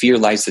that we fear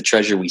lies the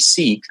treasure we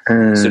seek.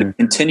 So to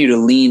continue to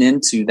lean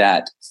into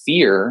that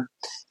fear,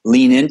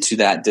 lean into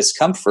that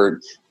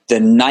discomfort, the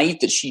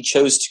night that she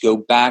chose to go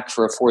back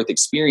for a 4th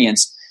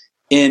experience,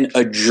 in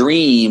a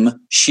dream,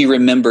 she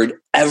remembered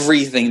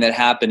everything that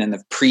happened in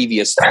the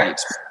previous 3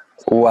 experiences.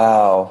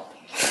 Wow.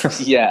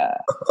 Yeah,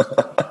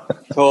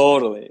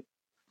 totally.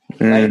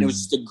 Right? And it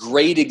was just a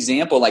great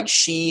example. Like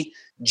she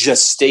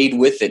just stayed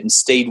with it and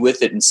stayed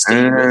with it and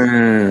stayed with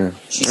it.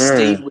 She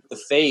stayed with the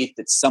faith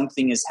that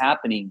something is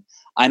happening.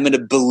 I'm going to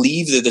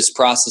believe that this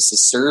process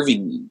is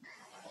serving me.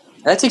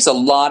 That takes a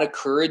lot of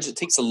courage. It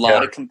takes a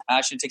lot of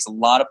compassion. It takes a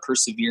lot of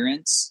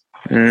perseverance.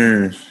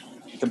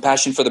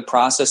 Compassion for the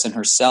process and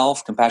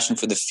herself, compassion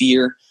for the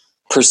fear,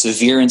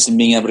 perseverance in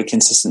being able to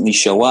consistently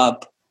show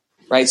up.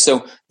 Right?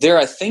 So there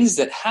are things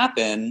that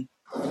happen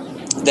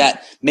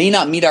that may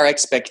not meet our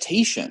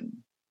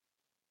expectation.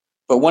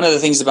 But one of the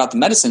things about the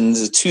medicine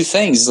is 2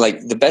 things.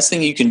 Like the best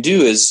thing you can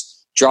do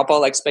is drop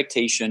all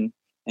expectation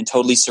and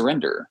totally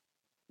surrender.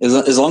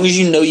 As long as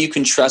you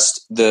can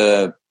trust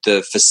the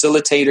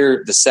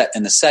facilitator, the set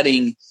and the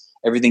setting,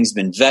 everything's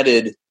been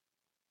vetted,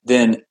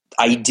 then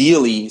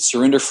ideally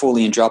surrender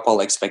fully and drop all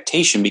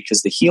expectation,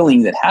 because the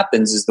healing that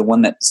happens is the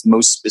one that's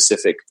most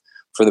specific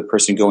for the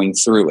person going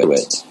through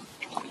it.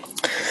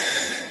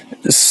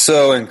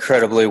 So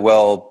incredibly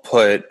well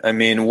put. I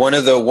mean, one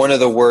of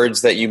the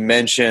words that you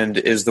mentioned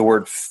is the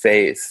word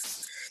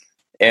faith.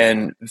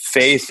 And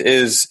faith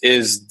is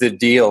the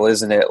deal,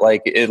 isn't it?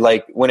 Like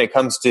when it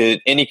comes to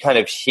any kind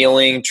of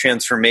healing,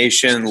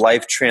 transformation,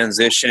 life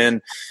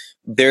transition,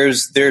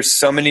 there's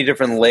so many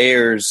different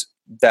layers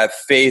that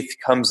faith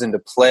comes into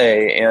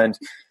play. And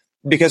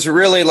because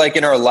really, like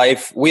in our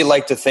life, we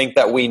like to think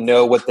that we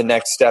know what the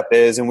next step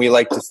is, and we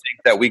like to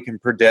think that we can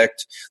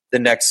predict the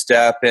next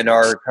step in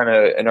our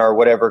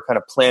whatever kind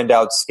of planned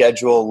out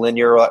schedule,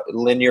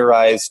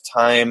 linearized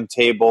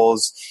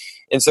timetables.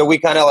 And so we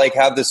kind of like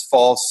have this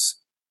false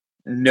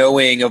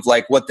knowing of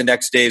like what the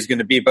next day is going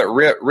to be. But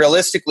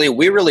realistically,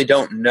 we really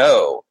don't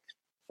know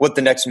what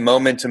the next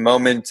moment to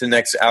moment, the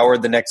next hour,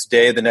 the next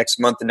day, the next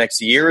month, the next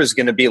year is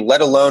going to be,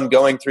 let alone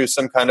going through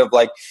some kind of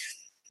like,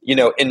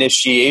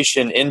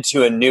 initiation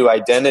into a new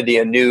identity,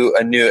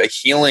 a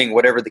healing,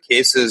 whatever the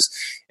case is.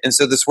 And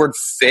so this word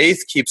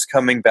faith keeps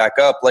coming back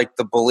up, like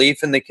the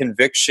belief and the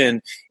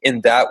conviction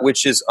in that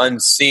which is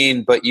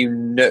unseen, but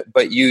you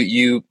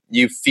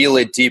feel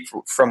it deep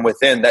from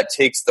within. That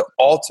takes the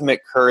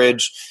ultimate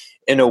courage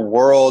in a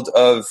world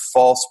of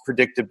false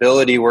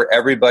predictability where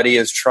everybody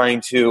is trying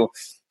to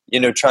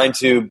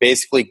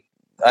basically,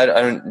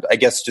 I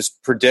guess,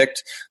 just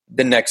predict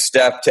the next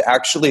step, to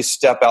actually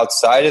step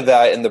outside of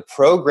that and the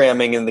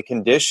programming and the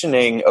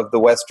conditioning of the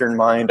Western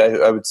mind,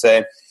 I would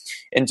say,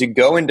 and to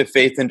go into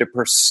faith and to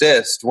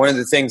persist. One of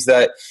the things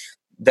that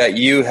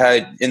you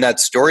had in that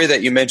story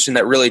that you mentioned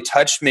that really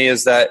touched me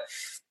is that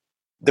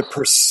the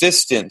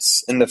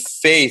persistence and the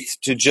faith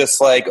to just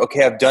like,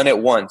 okay, I've done it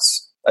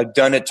once. I've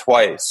done it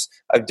twice.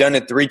 I've done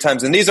it 3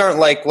 times. And these aren't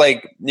like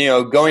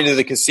going to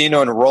the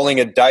casino and rolling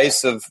a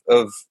dice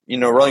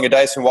rolling a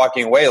dice and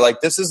walking away.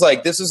 Like this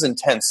is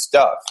intense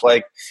stuff.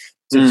 Like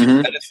to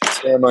do medicine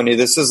ceremony,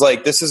 this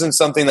isn't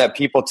something that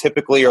people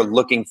typically are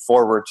looking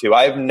forward to.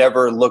 I've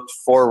never looked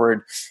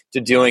forward to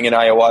doing an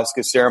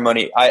ayahuasca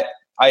ceremony. I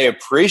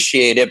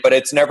appreciate it, but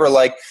it's never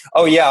like,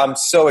 oh yeah, I'm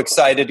so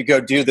excited to go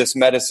do this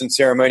medicine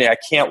ceremony. I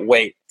can't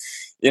wait.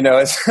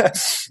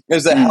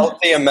 There's a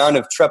healthy amount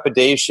of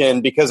trepidation,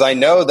 because I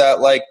know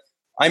that like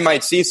I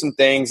might see some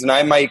things and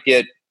I might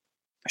get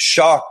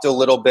shocked a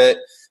little bit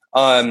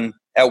at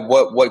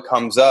what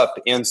comes up.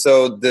 And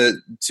so but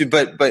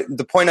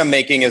the point I'm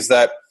making is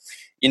that,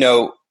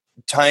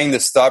 tying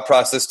this thought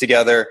process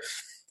together,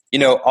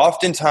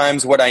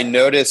 oftentimes what I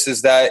notice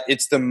is that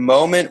it's the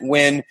moment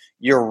when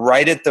you're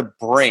right at the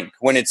brink,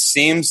 when it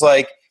seems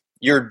like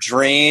your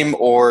dream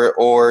or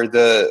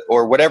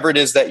whatever it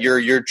is that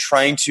you're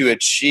trying to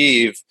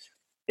achieve,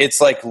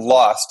 it's like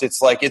lost.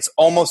 It's like it's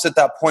almost at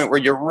that point where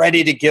you're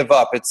ready to give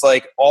up. It's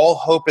like all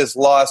hope is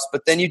lost,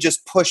 but then you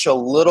just push a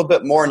little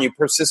bit more and you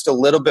persist a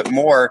little bit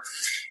more.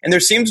 And there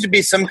seems to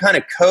be some kind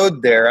of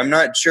code there. I'm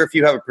not sure if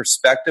you have a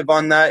perspective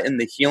on that in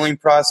the healing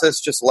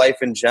process, just life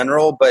in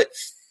general, but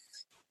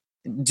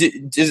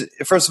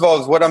first of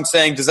all, is what I'm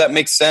saying, does that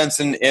make sense?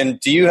 And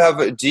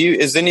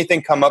is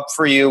anything come up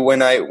for you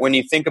when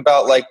you think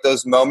about like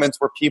those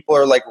moments where people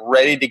are like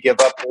ready to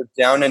give up, they're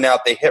down and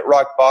out, they hit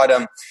rock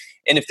bottom,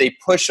 and if they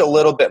push a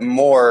little bit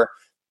more,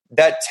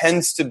 that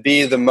tends to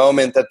be the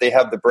moment that they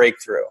have the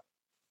breakthrough?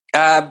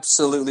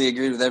 Absolutely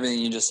agree with everything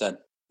you just said.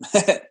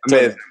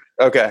 Amazing.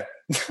 Okay.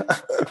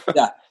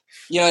 Yeah.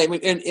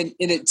 And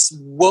it's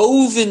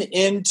woven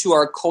into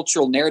our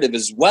cultural narrative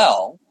as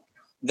well,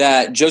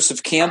 that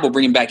Joseph Campbell,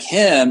 bringing back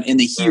him in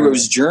the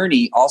hero's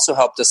journey, also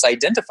helped us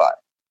identify.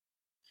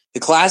 The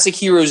classic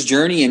hero's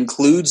journey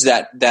includes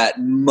that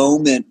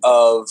moment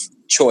of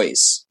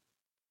choice,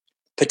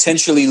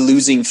 potentially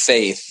losing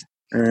faith,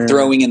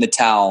 throwing in the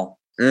towel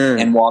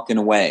and walking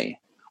away,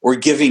 or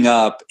giving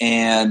up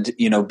and,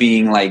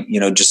 being like,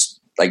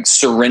 just like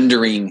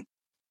surrendering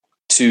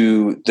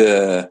to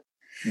the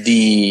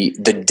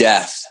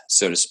death,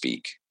 so to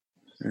speak.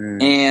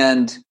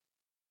 And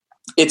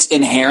it's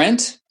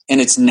inherent and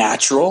it's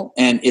natural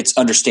and it's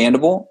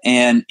understandable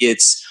and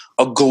it's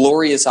a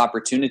glorious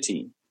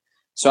opportunity.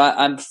 So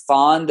I'm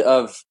fond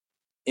of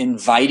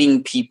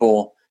inviting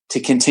people to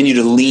continue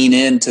to lean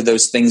into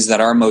those things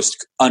that are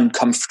most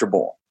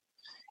uncomfortable.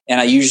 And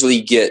I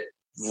usually get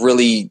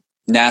really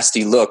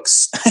nasty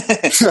looks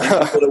and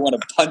people that want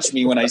to punch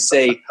me when I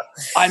say,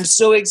 I'm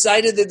so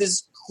excited that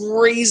this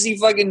crazy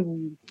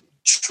fucking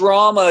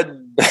trauma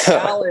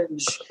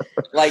challenge,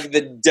 like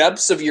the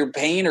depths of your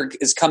pain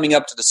is coming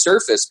up to the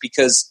surface,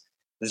 because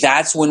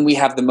that's when we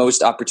have the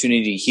most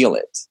opportunity to heal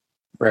it.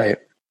 Right.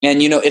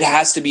 And, it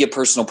has to be a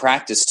personal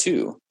practice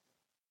too.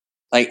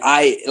 I'm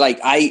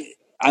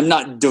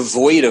not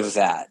devoid of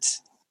that.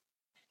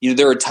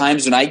 There are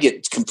times when I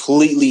get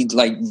completely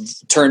like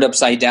turned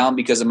upside down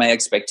because of my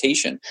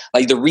expectation.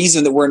 Like the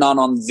reason that we're not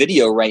on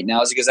video right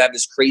now is because I have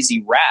this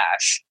crazy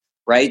rash,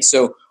 right?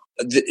 So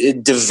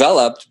it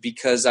developed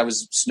because I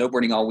was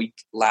snowboarding all week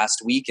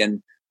last week,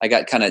 and I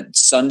got kind of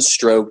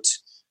sunstroked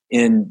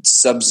in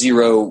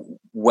sub-zero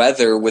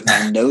weather with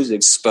my nose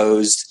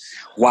exposed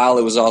while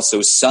it was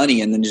also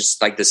sunny. And then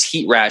just like this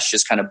heat rash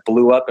just kind of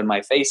blew up in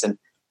my face.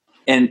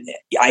 And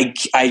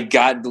I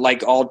got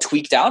like all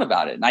tweaked out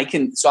about it.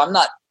 And so I'm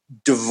not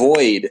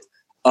devoid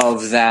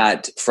of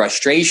that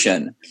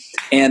frustration.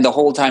 And the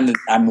whole time that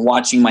I'm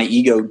watching my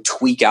ego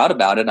tweak out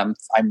about it, I'm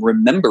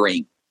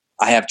remembering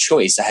I have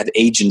choice. I have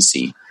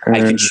agency. I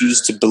can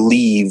choose to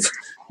believe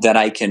that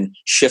I can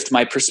shift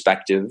my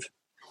perspective,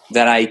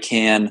 that I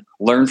can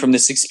learn from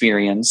this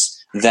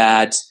experience,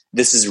 that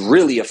this is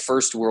really a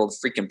first world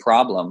freaking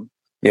problem.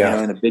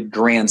 In a big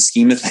grand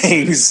scheme of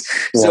things.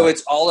 Yeah. So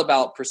it's all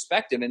about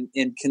perspective,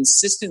 and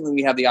consistently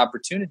we have the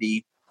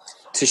opportunity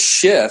to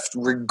shift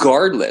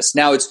regardless.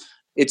 Now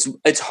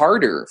it's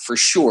harder for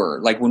sure.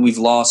 Like when we've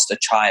lost a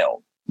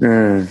child,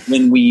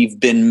 when we've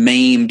been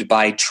maimed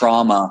by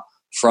trauma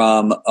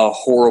from a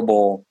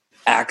horrible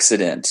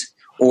accident,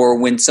 or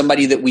when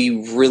somebody that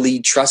we really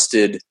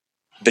trusted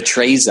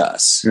betrays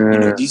us.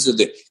 These are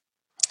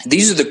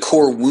the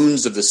core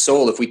wounds of the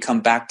soul. If we come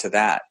back to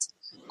that.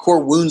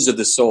 Core wounds of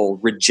the soul: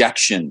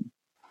 rejection,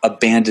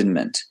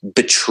 abandonment,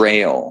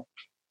 betrayal,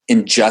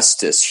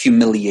 injustice,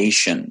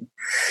 humiliation.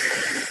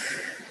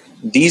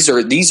 These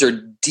are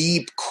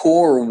deep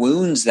core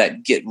wounds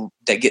that get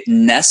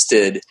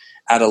nested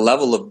at a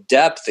level of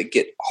depth that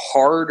get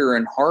harder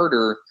and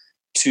harder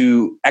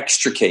to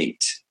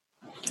extricate.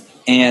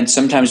 And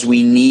sometimes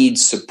we need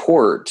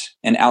support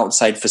and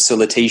outside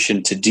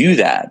facilitation to do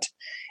that.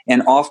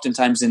 And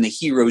oftentimes in the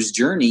hero's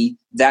journey,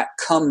 that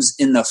comes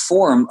in the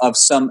form of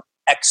some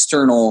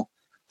external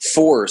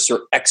force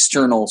or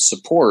external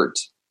support,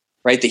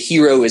 right? The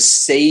hero is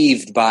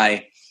saved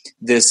by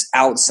this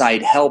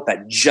outside help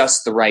at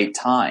just the right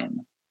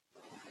time,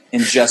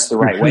 in just the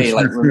right way.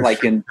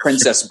 Like in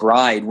Princess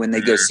Bride, when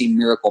they go see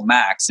Miracle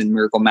Max, and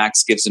Miracle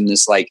Max gives him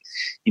this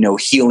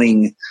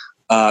healing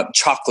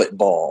chocolate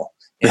ball,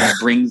 and it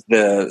brings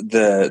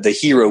the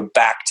hero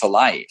back to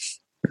life.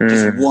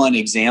 Just one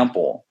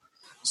example.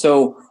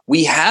 So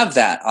we have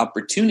that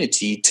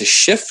opportunity to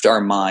shift our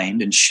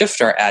mind and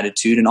shift our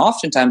attitude. And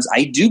oftentimes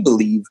I do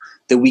believe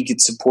that we get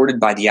supported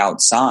by the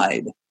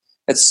outside.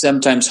 That's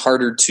sometimes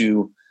harder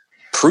to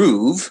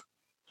prove.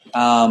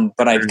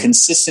 But I've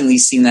consistently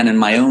seen that in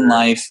my own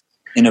life,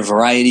 in a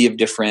variety of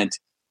different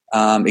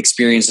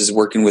experiences,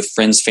 working with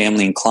friends,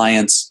 family, and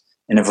clients,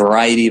 in a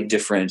variety of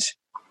different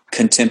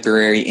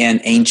contemporary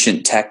and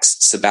ancient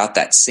texts about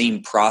that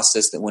same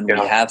process, that when we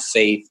have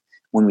faith,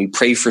 when we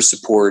pray for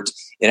support,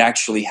 it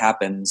actually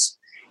happens.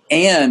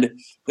 And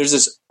there's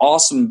this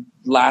awesome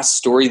last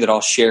story that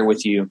I'll share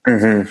with you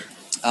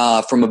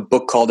from a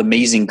book called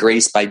Amazing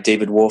Grace by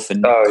David Wolf.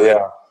 And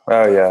Oh,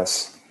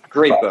 yes.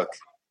 Great book.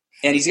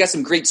 And he's got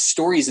some great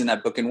stories in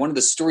that book. And one of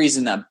the stories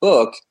in that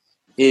book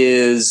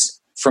is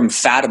from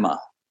Fatima,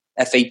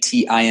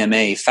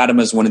 Fatima.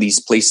 Fatima is one of these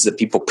places that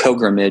people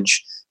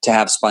pilgrimage to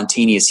have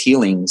spontaneous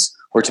healings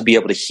or to be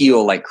able to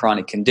heal like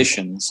chronic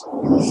conditions.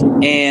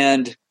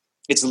 And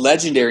it's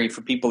legendary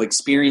for people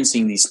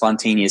experiencing these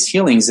spontaneous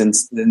healings. And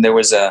then there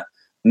was a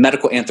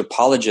medical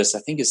anthropologist, I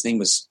think his name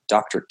was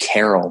Dr.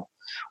 Carroll,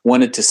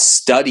 wanted to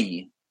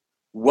study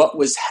what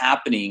was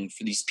happening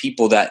for these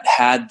people that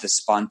had the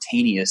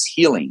spontaneous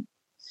healing.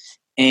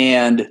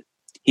 And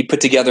he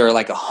put together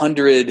like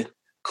 100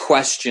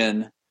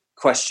 questionnaire,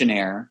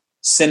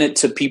 sent it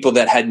to people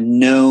that had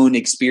known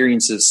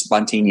experiences of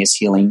spontaneous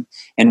healing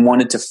and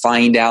wanted to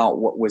find out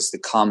what was the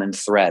common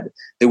thread.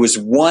 There was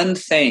one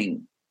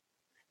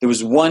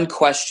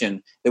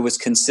question that was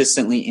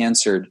consistently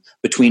answered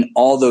between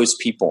all those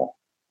people.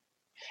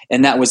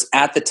 And that was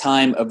at the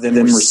time of them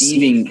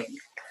receiving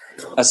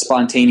a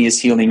spontaneous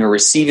healing or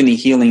receiving the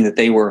healing that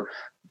they were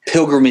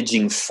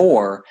pilgrimaging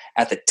for.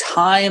 At the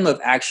time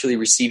of actually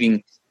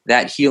receiving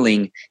that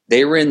healing,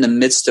 they were in the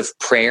midst of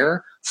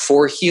prayer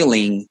for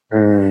healing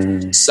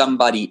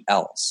somebody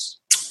else.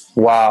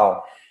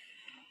 Wow.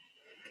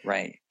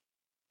 Right.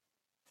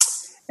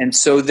 And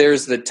so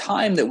there's the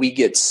time that we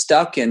get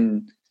stuck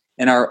in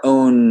our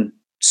own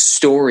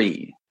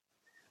story.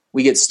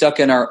 We get stuck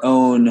in our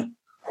own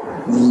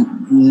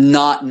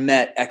not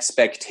met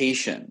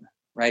expectation,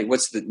 right?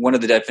 One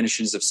of the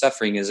definitions of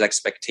suffering is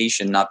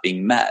expectation not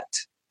being met.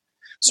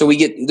 So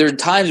there are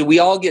times we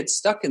all get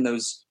stuck in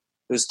those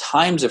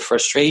times of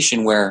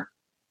frustration where,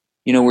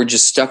 we're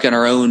just stuck in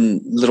our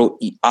own little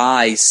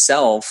I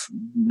self,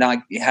 not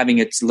having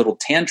its little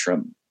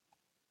tantrum.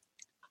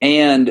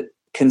 And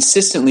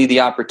consistently the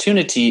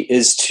opportunity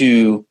is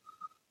to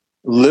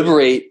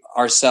liberate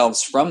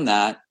ourselves from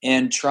that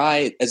and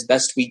try as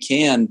best we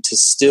can to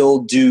still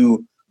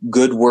do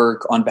good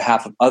work on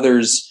behalf of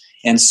others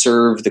and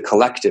serve the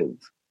collective.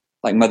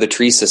 Like Mother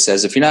Teresa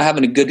says, if you're not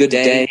having a good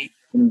day,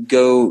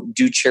 go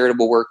do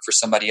charitable work for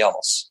somebody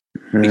else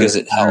because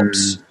it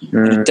helps.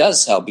 And it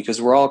does help because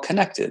we're all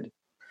connected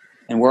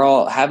and we're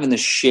all having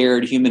this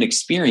shared human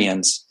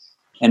experience.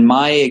 And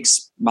my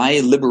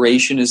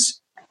liberation is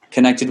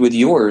connected with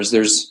yours.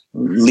 There's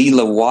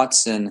Leela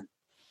Watson,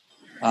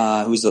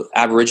 who's the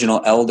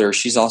Aboriginal elder.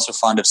 She's also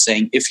fond of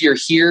saying, if you're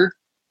here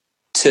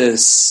to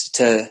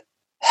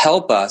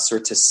help us or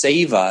to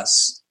save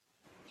us,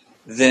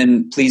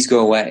 then please go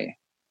away.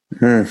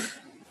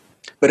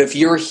 But if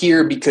you're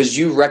here because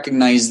you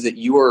recognize that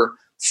your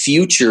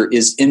future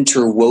is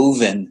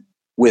interwoven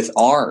with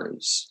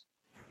ours,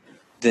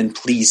 then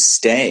please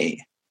stay.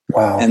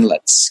 Wow. And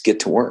let's get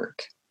to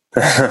work.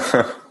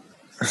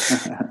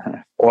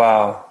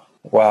 Wow.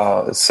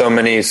 So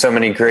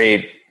many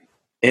great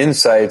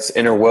insights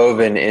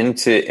interwoven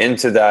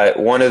into that.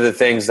 One of the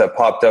things that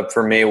popped up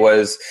for me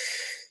was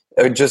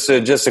just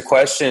a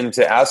question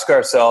to ask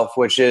ourselves,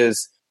 which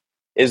is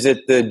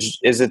it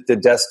the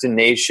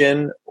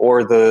destination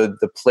or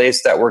the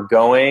place that we're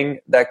going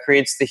that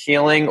creates the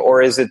healing,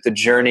 or is it the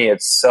journey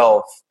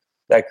itself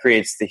that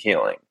creates the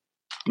healing?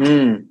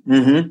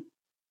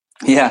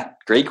 Yeah,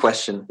 great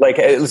question.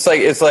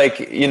 It's like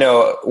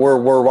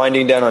we're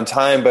winding down on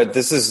time, but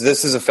this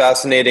is a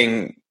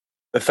fascinating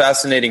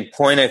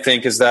point, I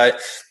think, is that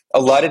a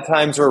lot of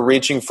times we're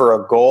reaching for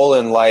a goal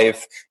in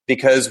life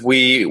because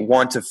we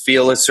want to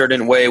feel a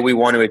certain way. We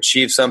want to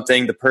achieve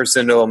something, the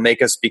person that will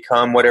make us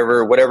become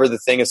whatever the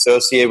thing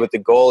associated with the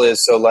goal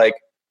is. So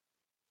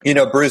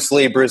Bruce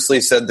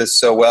Lee said this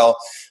so well.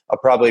 I'm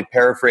probably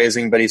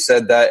paraphrasing, but he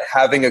said that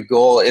having a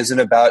goal isn't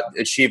about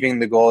achieving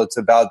the goal. It's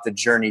about the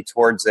journey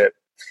towards it.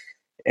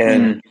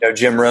 And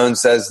Jim Rohn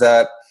says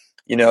that,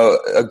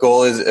 a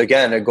goal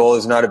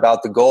is not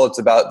about the goal. It's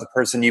about the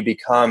person you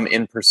become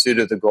in pursuit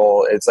of the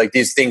goal. It's like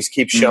these things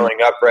keep showing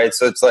up, right?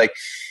 So it's like,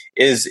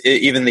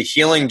 even the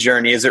healing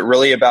journey, is it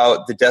really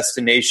about the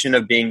destination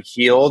of being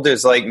healed?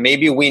 Is like,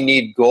 maybe we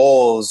need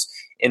goals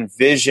and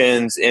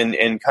visions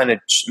and kind of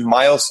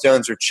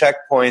milestones or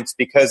checkpoints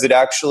because it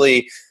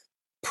actually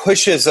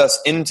pushes us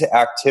into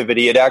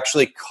activity. It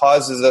actually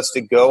causes us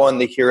to go on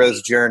the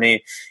hero's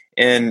journey.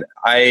 And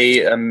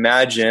I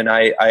imagine,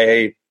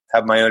 I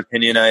have my own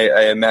opinion.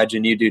 I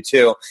imagine you do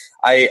too.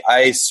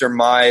 I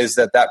surmise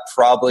that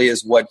probably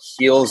is what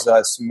heals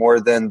us more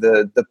than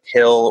the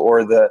pill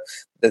or the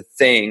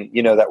thing,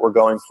 that we're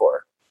going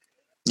for.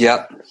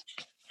 Yep.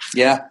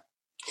 Yeah.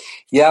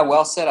 Yeah.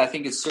 Well said. I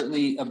think it's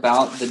certainly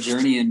about the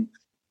journey and,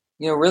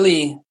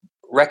 really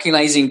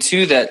recognizing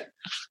too that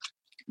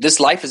this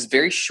life is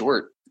very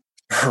short.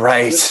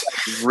 Right.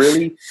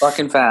 Really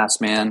fucking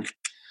fast, man.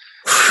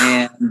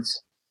 And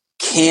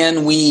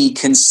can we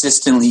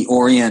consistently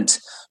orient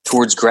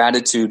towards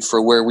gratitude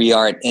for where we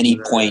are at any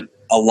point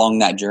along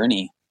that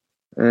journey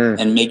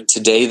and make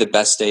today the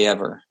best day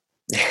ever?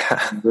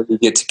 Yeah. And really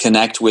get to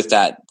connect with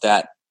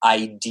that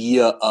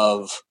idea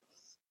of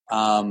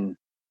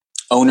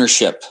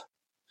ownership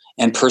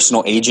and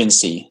personal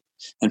agency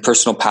and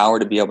personal power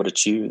to be able to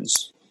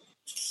choose.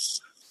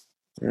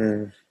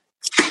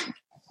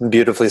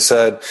 Beautifully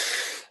said.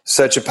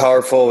 Such a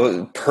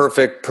powerful,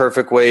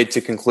 perfect way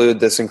to conclude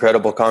this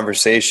incredible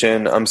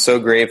conversation. I'm so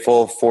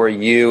grateful for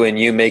you and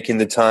you making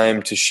the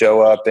time to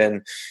show up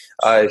and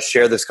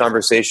share this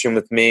conversation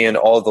with me and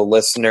all the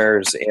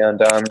listeners.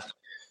 And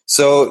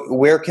so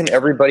where can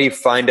everybody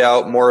find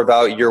out more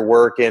about your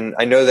work? And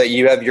I know that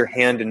you have your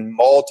hand in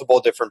multiple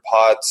different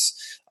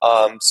pots.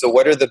 So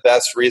what are the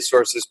best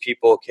resources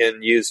people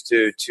can use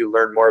to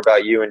learn more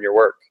about you and your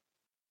work?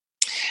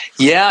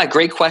 Yeah,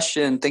 great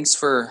question. Thanks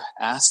for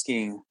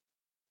asking.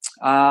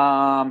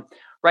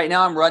 Right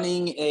now I'm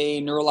running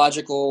a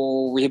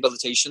neurological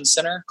rehabilitation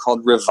center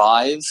called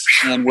Revive,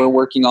 and we're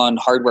working on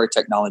hardware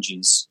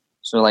technologies.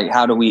 So like,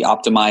 how do we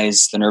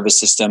optimize the nervous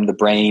system, the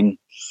brain,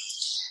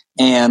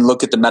 and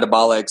look at the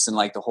metabolics and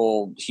like the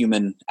whole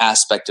human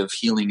aspect of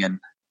healing and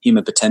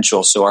human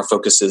potential. So our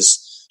focus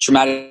is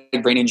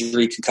traumatic brain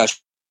injury, concussion,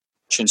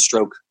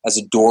 stroke as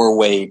a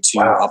doorway to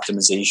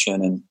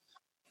optimization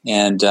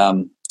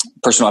and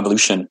personal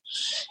evolution.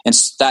 And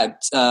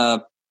that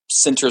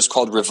center is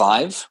called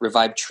Revive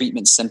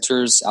Treatment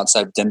Centers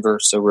outside of Denver.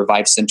 So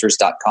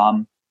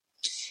revivecenters.com.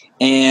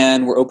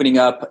 And we're opening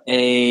up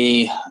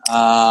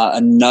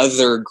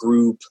another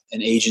group,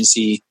 an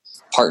agency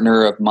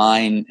partner of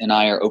mine and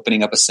I are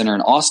opening up a center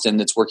in Austin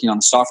that's working on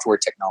software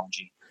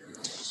technology.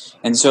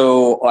 And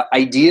so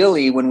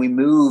ideally, when we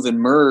move and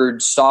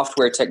merge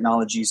software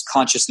technologies,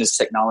 consciousness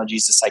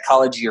technologies, the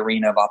psychology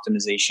arena of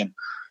optimization,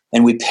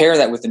 and we pair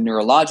that with the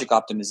neurologic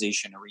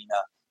optimization arena,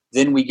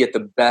 then we get the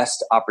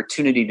best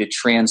opportunity to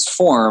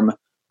transform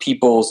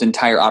people's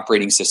entire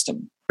operating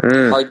system.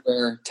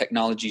 Hardware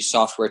technology,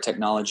 software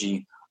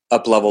technology,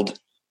 up-leveled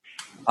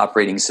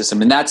operating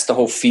system. And that's the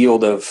whole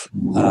field of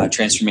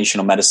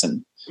transformational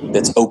medicine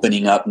that's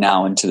opening up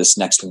now into this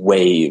next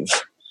wave.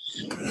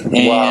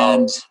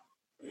 And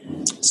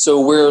so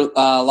we're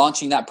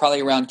launching that probably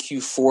around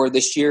Q4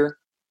 this year.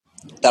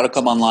 That'll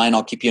come online.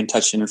 I'll keep you in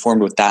touch and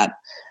informed with that.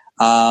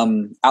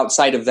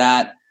 Outside of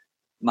that,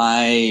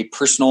 my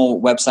personal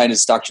website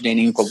is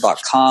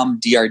drdanengle.com,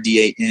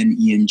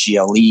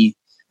 DRDANENGLE.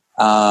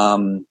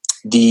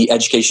 The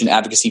education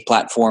advocacy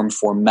platform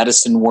for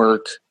medicine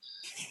work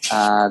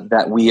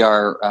that we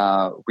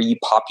are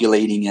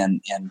repopulating and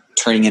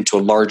turning into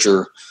a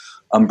larger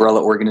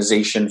umbrella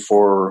organization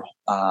for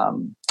a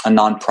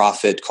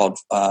nonprofit called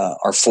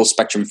our Full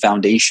Spectrum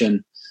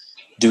Foundation,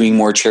 doing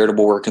more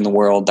charitable work in the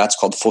world. That's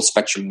called Full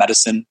Spectrum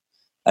Medicine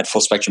at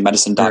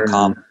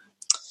fullspectrummedicine.com.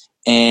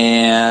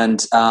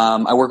 And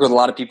I work with a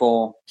lot of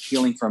people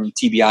healing from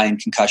TBI and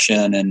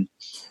concussion and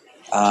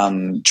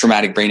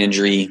traumatic brain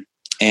injury.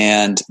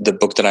 And the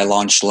book that I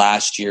launched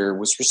last year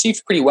was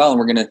received pretty well. And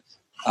we're going to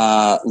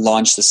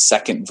launch the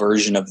second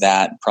version of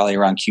that probably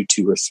around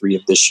Q2 or 3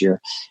 of this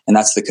year. And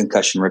that's the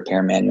Concussion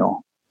Repair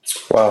Manual.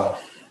 Wow.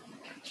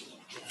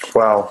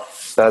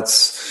 That's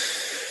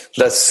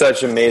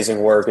such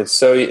amazing work. It's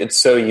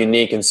so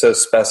unique and so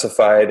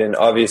specified. And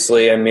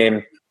obviously, I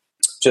mean,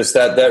 just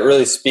that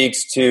really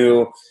speaks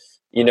to,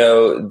 you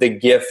know, the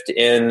gift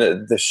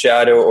in the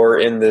shadow or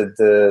in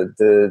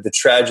the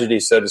tragedy,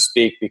 so to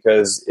speak,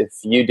 because if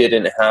you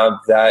didn't have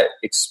that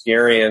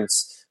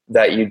experience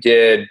that you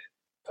did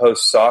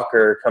post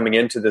soccer coming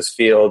into this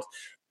field,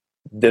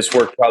 this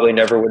work probably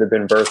never would have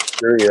been birthed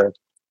through you.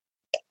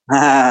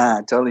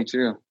 Totally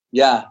true.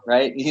 Yeah.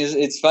 Right.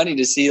 It's funny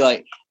to see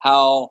like how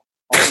all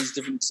these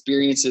different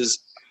experiences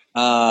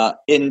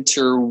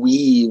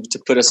interweave to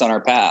put us on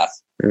our path.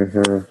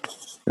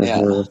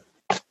 Yeah.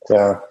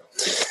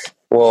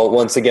 Well,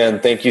 once again,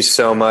 thank you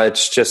so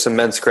much. Just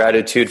immense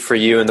gratitude for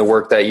you and the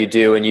work that you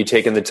do, and you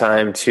taking the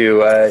time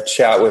to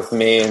chat with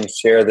me and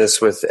share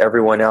this with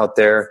everyone out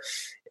there.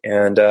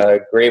 And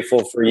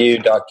grateful for you,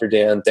 Dr.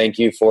 Dan. Thank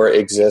you for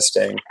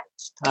existing.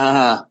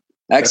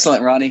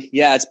 Excellent, Ronnie.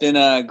 Yeah, it's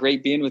been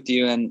great being with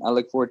you, and I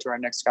look forward to our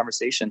next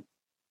conversation.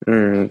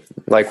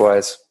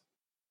 Likewise.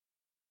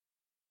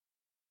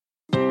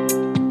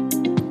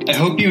 I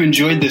hope you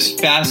enjoyed this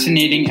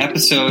fascinating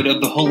episode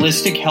of the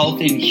Holistic Health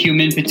and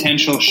Human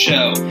Potential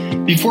Show.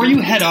 Before you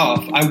head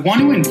off, I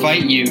want to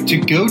invite you to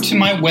go to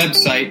my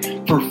website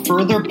for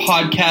further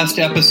podcast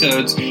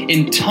episodes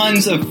and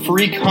tons of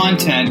free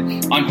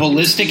content on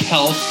holistic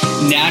health,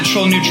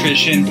 natural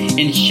nutrition, and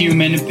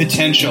human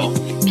potential.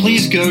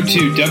 Please go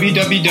to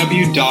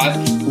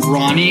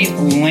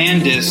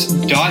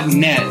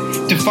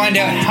www.ronnielandis.net to find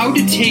out how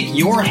to take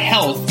your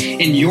health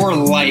and your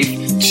life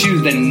to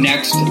the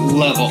next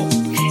level.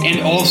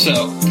 And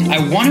also, I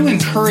want to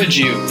encourage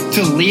you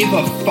to leave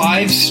a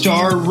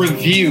 5-star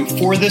review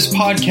for this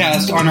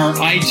podcast on our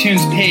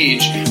iTunes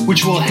page,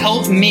 which will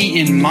help me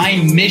in my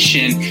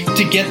mission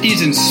to get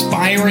these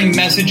inspiring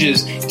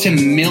messages to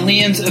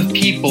millions of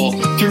people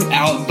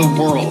throughout the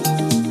world.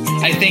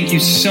 I thank you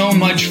so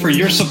much for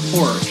your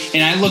support,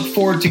 and I look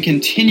forward to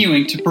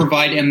continuing to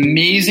provide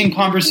amazing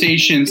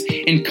conversations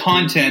and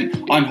content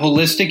on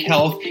holistic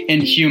health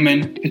and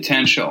human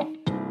potential.